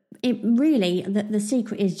 But it really, the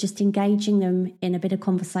secret is just engaging them in a bit of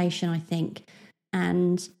conversation, I think,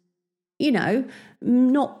 and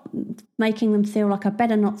not making them feel like I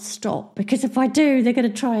better not stop, because if I do, they're going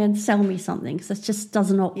to try and sell me something. So it just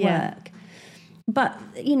does not work. But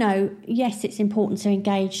yes, it's important to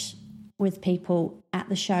engage with people at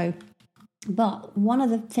the show. But one of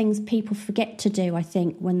the things people forget to do, I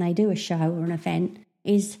think, when they do a show or an event,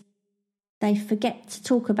 is they forget to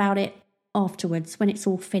talk about it afterwards when it's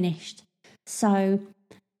all finished. So,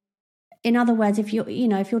 in other words, if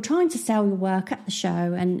you're trying to sell your work at the show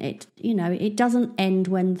and it doesn't end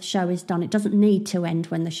when the show is done, it doesn't need to end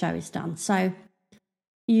when the show is done. So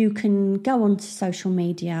you can go onto social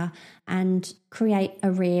media and create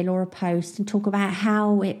a reel or a post and talk about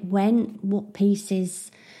how it went, what pieces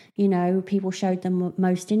people showed them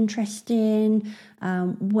most interest in,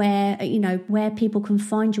 where people can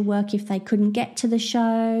find your work if they couldn't get to the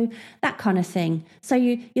show, that kind of thing. So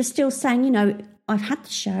you're still saying, I've had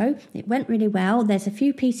the show, it went really well, there's a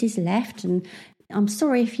few pieces left, and I'm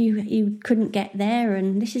sorry if you couldn't get there,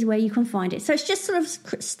 and this is where you can find it. So it's just sort of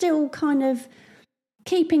still kind of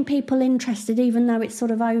keeping people interested, even though it's sort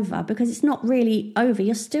of over, because it's not really over.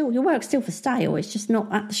 Your work's still for sale. It's just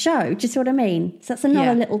not at the show. Do you see what I mean? So that's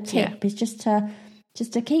another little tip, is just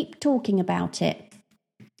to keep talking about it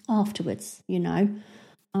afterwards.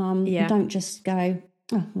 Don't just go,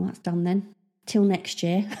 "Oh, well, that's done then. Till next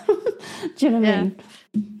year." Do you know what I mean?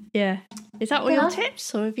 Yeah. Is that all your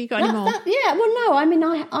tips, or have you got any more? Yeah, well, no, I mean,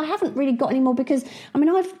 I haven't really got any more because, I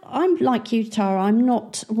mean, I'm like you, Tara, I'm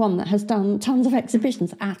not one that has done tons of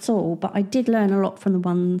exhibitions at all, but I did learn a lot from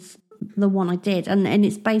the one I did. And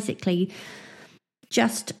it's basically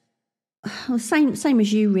just same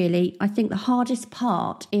as you, really. I think the hardest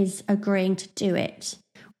part is agreeing to do it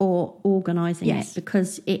or organising it,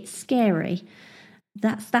 because it's scary.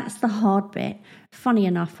 That's the hard bit. Funny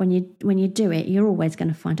enough, when you do it, you're always going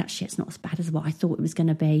to find actually it's not as bad as what I thought it was going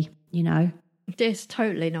to be, you know. It's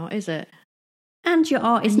totally not, is it? And your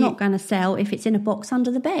art is not going to sell if it's in a box under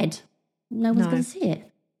the bed. No one's going to see it.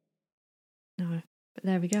 No, but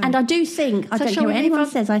there we go. And I do think, I don't care what anyone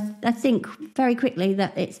says, I think very quickly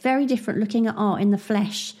that it's very different looking at art in the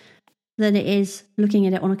flesh than it is looking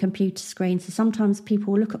at it on a computer screen. So sometimes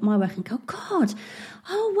people will look at my work and go, God,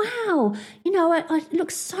 oh, wow, you know, it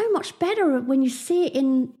looks so much better when you see it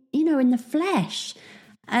in the flesh.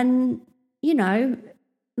 And, you know,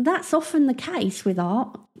 that's often the case with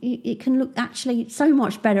art. It can look actually so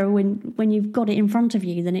much better when you've got it in front of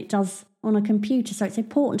you than it does on a computer. So it's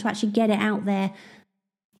important to actually get it out there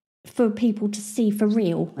for people to see for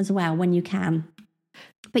real as well when you can.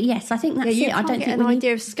 But yes, I think that's it. I don't think an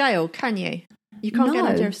idea of scale, can you? You can't get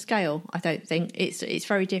an idea of scale, I don't think. It's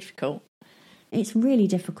very difficult. It's really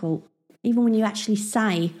difficult. Even when you actually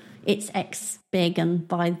say it's X big and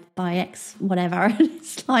by X whatever.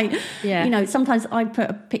 It's like, you know, sometimes I put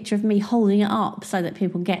a picture of me holding it up so that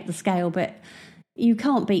people get the scale, but you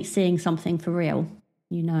can't beat seeing something for real,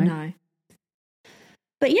 you know. No.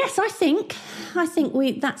 But yes, I think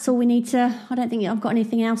that's all we need to. I don't think I've got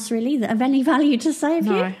anything else really that of any value to say of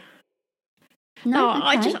you. No,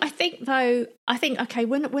 okay. I think okay,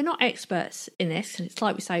 we're not experts in this, and it's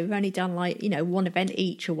like we say, we've only done like, you know, one event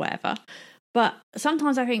each or whatever. But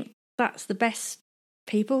sometimes I think that's the best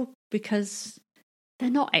people because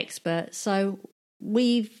they're not experts. So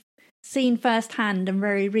we've seen firsthand and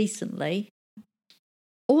very recently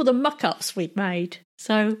all the muck-ups we've made.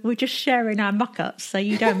 So we're just sharing our muck-ups so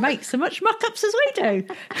you don't make so much muck-ups as we do.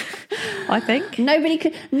 I think. Nobody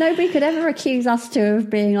could ever accuse us two of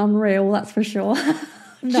being unreal, that's for sure.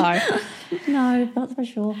 No. No, that's for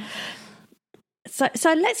sure.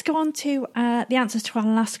 So let's go on to the answers to our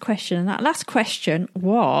last question. And that last question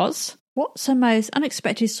was, what's the most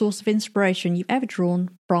unexpected source of inspiration you've ever drawn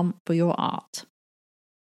from for your art?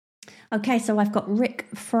 Okay, so I've got Rick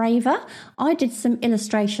Fravor. I did some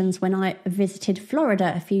illustrations when I visited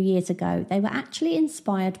Florida a few years ago. They were actually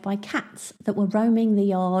inspired by cats that were roaming the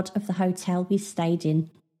yard of the hotel we stayed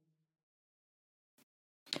in.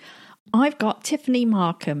 I've got Tiffany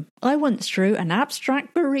Markham. I once drew an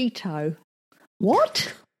abstract burrito.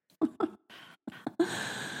 What?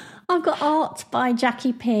 I've got art by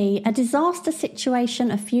Jackie P. A disaster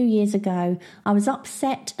situation a few years ago. I was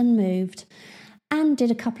upset and moved, and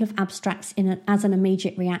did a couple of abstracts as an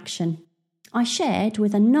immediate reaction. I shared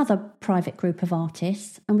with another private group of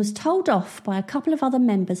artists and was told off by a couple of other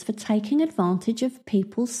members for taking advantage of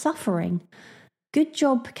people's suffering. Good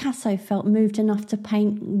job Picasso felt moved enough to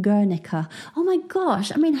paint Guernica. Oh my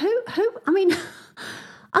gosh, I mean,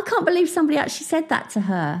 I can't believe somebody actually said that to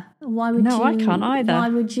her. I can't either. Why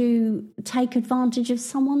would you take advantage of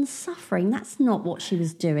someone's suffering? That's not what she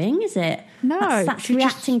was doing, is it? No. That's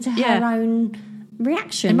reacting to her own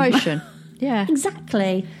reaction. Emotion. Yeah.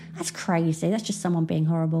 Exactly. That's crazy. That's just someone being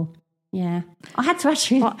horrible. Yeah. I had to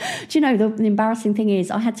actually, do you know, the embarrassing thing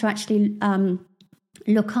is I had to actually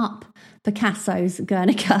look up Picasso's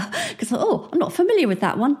Guernica because I'm not familiar with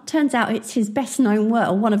that one. Turns out it's his best known work,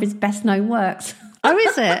 or one of his best known works. Oh,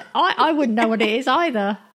 is it? I wouldn't know what it is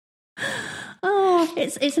either. Oh,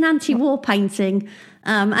 it's an anti-war painting.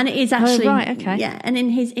 And it is actually, okay. Yeah, and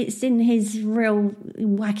it's in his real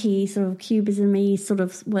wacky sort of cubism-y sort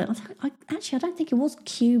of, well, I don't think it was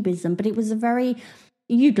cubism, but it was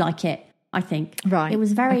you'd like it, I think. Right. It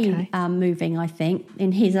was very moving, I think,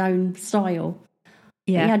 in his own style.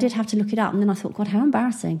 Yeah, I did have to look it up, and then I thought, God, how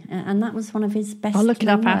embarrassing. And that was one of his best. I'll look it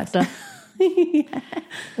up works. after. Yeah.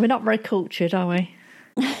 We're not very cultured, are we?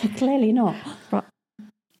 Clearly not. Right.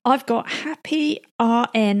 I've got Happy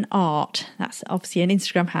RN Art. That's obviously an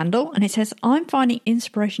Instagram handle. And it says, I'm finding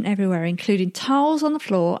inspiration everywhere, including tiles on the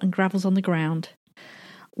floor and gravels on the ground.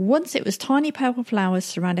 Once it was tiny purple flowers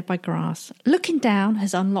surrounded by grass. Looking down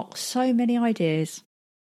has unlocked so many ideas.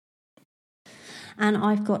 And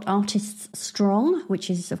I've got Artists Strong,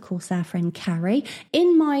 which is, of course, our friend Carrie.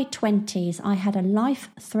 In my 20s, I had a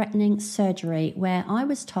life-threatening surgery where I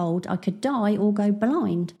was told I could die or go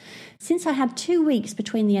blind. Since I had 2 weeks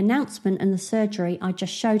between the announcement and the surgery, I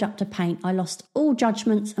just showed up to paint. I lost all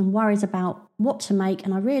judgments and worries about what to make,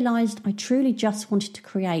 and I realised I truly just wanted to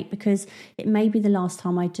create because it may be the last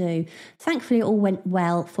time I do. Thankfully, it all went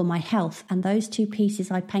well for my health, and those 2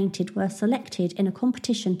 pieces I painted were selected in a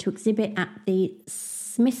competition to exhibit at the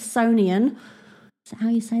Smithsonian, is that how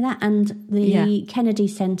you say that? And the Kennedy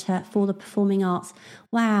Centre for the Performing Arts.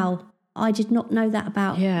 Wow, I did not know that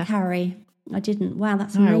about Carrie. I didn't. Wow,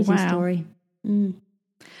 that's an amazing story.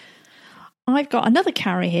 I've got another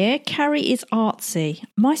Carrie here. Carrie is artsy.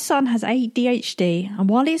 My son has ADHD, and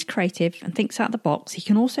while he is creative and thinks out of the box, he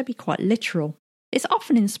can also be quite literal. This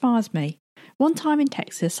often inspires me. One time in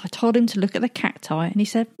Texas, I told him to look at the cacti, and he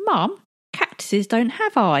said, "Mum, cactuses don't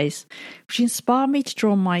have eyes," which inspired me to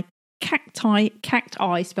draw my cacti,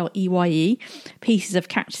 spelled EYE, pieces of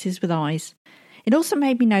cactuses with eyes. It also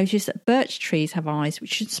made me notice that birch trees have eyes,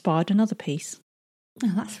 which inspired another piece.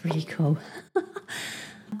 Oh, that's really cool.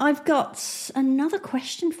 I've got another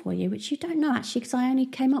question for you, which you don't know actually, because I only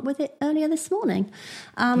came up with it earlier this morning.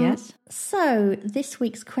 Yes. So this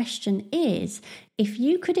week's question is, if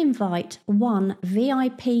you could invite one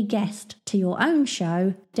VIP guest to your own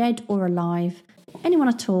show, dead or alive, anyone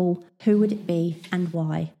at all, who would it be and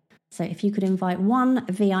why? So if you could invite one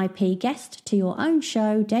VIP guest to your own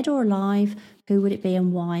show, dead or alive, who would it be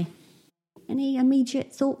and why? Any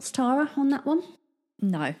immediate thoughts, Tara, on that one?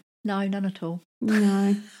 No, none at all.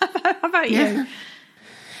 No. How about you?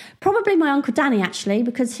 Probably my Uncle Danny, actually,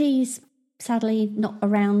 because he's sadly not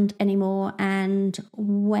around anymore. And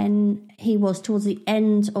when he was towards the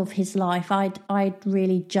end of his life, I'd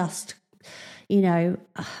really just, I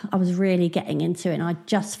was really getting into it. And I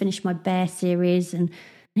just finished my Bear series, and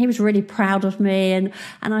he was really proud of me. And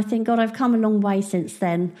I think, God, I've come a long way since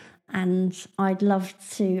then. And I'd love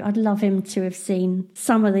him to have seen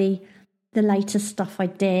some of the latest stuff I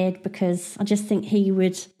did, because I just think he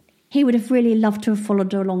would have really loved to have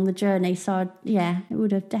followed along the journey. So it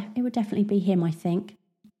would definitely be him, I think.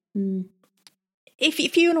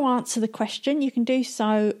 If you want to answer the question, you can do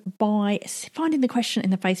so by finding the question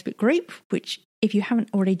in the Facebook group, which if you haven't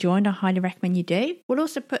already joined, I highly recommend you do. We'll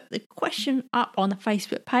also put the question up on the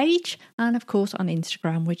Facebook page and of course on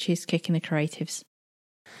Instagram, which is Kicking the Creatives.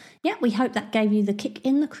 Yeah, we hope that gave you the kick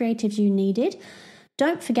in the creatives you needed.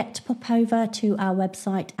 Don't forget to pop over to our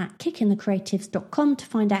website at kickinthecreatives.com to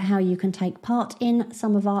find out how you can take part in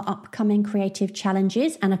some of our upcoming creative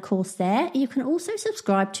challenges. And of course, there you can also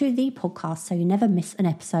subscribe to the podcast so you never miss an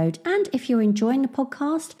episode. And if you're enjoying the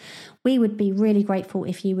podcast, we would be really grateful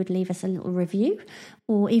if you would leave us a little review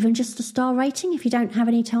or even just a star rating if you don't have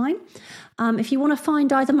any time. If you want to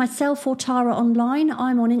find either myself or Tara online,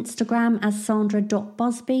 I'm on Instagram as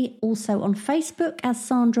Sandra.Busby, also on Facebook as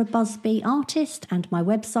Sandra Busby Artist, and my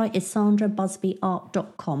website is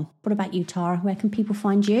sandrabusbyart.com. What about you, Tara? Where can people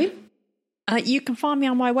find you? You can find me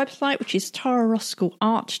on my website, which is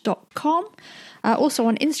tararoscallart.com. Also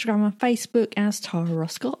on Instagram and Facebook as Tara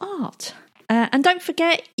Roskell Art. And don't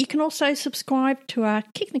forget, you can also subscribe to our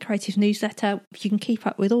Kicking the Creatives newsletter. You can keep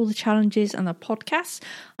up with all the challenges and the podcasts,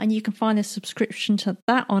 and you can find a subscription to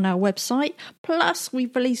that on our website. Plus,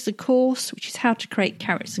 we've released a course, which is how to create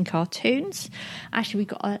characters and cartoons. Actually, we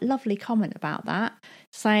got a lovely comment about that,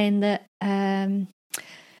 saying that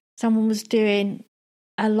someone was doing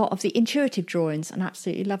a lot of the intuitive drawings and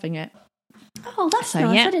absolutely loving it. Oh, that's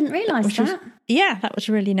nice. Yeah, I didn't realise that. That was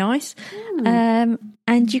really nice.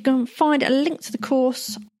 And you can find a link to the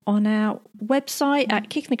course on our website at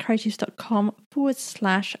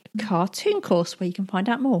kickingthecreatives.com/cartoon course, where you can find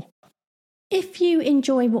out more. If you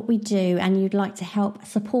enjoy what we do and you'd like to help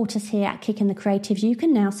support us here at Kicking the Creatives, you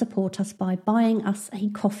can now support us by buying us a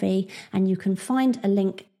coffee, and you can find a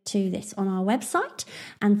link to this on our website.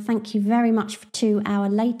 And thank you very much to our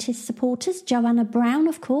latest supporters, Joanna Brown,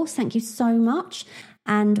 of course, thank you so much,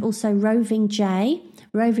 and also Roving J.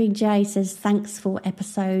 Roving J says thanks for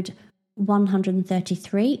episode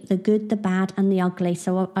 133, the good, the bad and the ugly.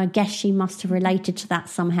 So I guess she must have related to that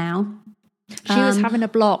somehow. She was having a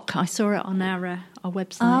block. I saw it on our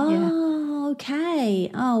website.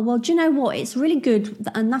 Okay. Oh, well, do you know what, it's really good,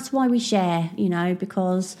 and that's why we share,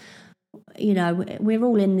 because we're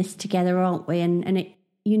all in this together, aren't we? And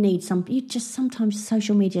sometimes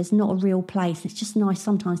social media is not a real place. It's just nice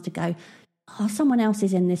sometimes to go, someone else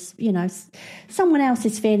is in this, someone else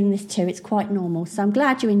is feeling this too. It's quite normal. So I'm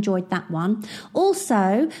glad you enjoyed that one.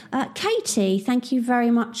 Also, Katie, thank you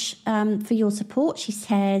very much for your support. She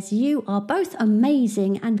says, you are both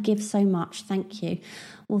amazing and give so much. Thank you.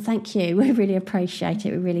 Well, thank you. We really appreciate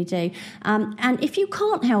it. We really do. And if you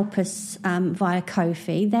can't help us via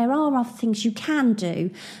Ko-fi, there are other things you can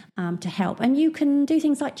do to help. And you can do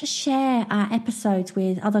things like just share episodes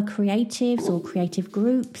with other creatives or creative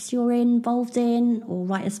groups you're involved in, or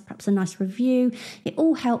write us perhaps a nice review. It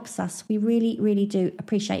all helps us. We really, really do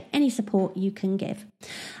appreciate any support you can give.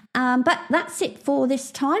 But that's it for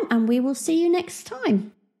this time, and we will see you next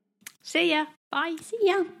time. See ya. Bye. See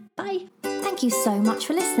ya. Bye. Thank you so much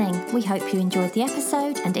for listening. We hope you enjoyed the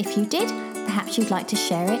episode, and if you did, perhaps you'd like to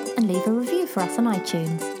share it and leave a review for us on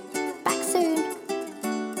iTunes. Back soon.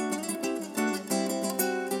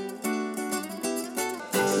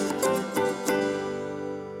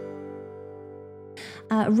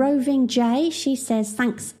 Roving J, she says,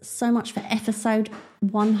 thanks so much for episode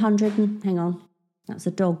 100. Hang on, that's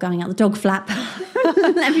a dog going out the dog flap.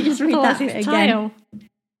 Let me just read that bit again. Tail.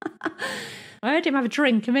 I heard him have a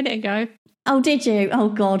drink a minute ago. Oh, did you? Oh,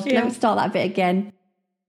 God. Yeah. Let me start that bit again.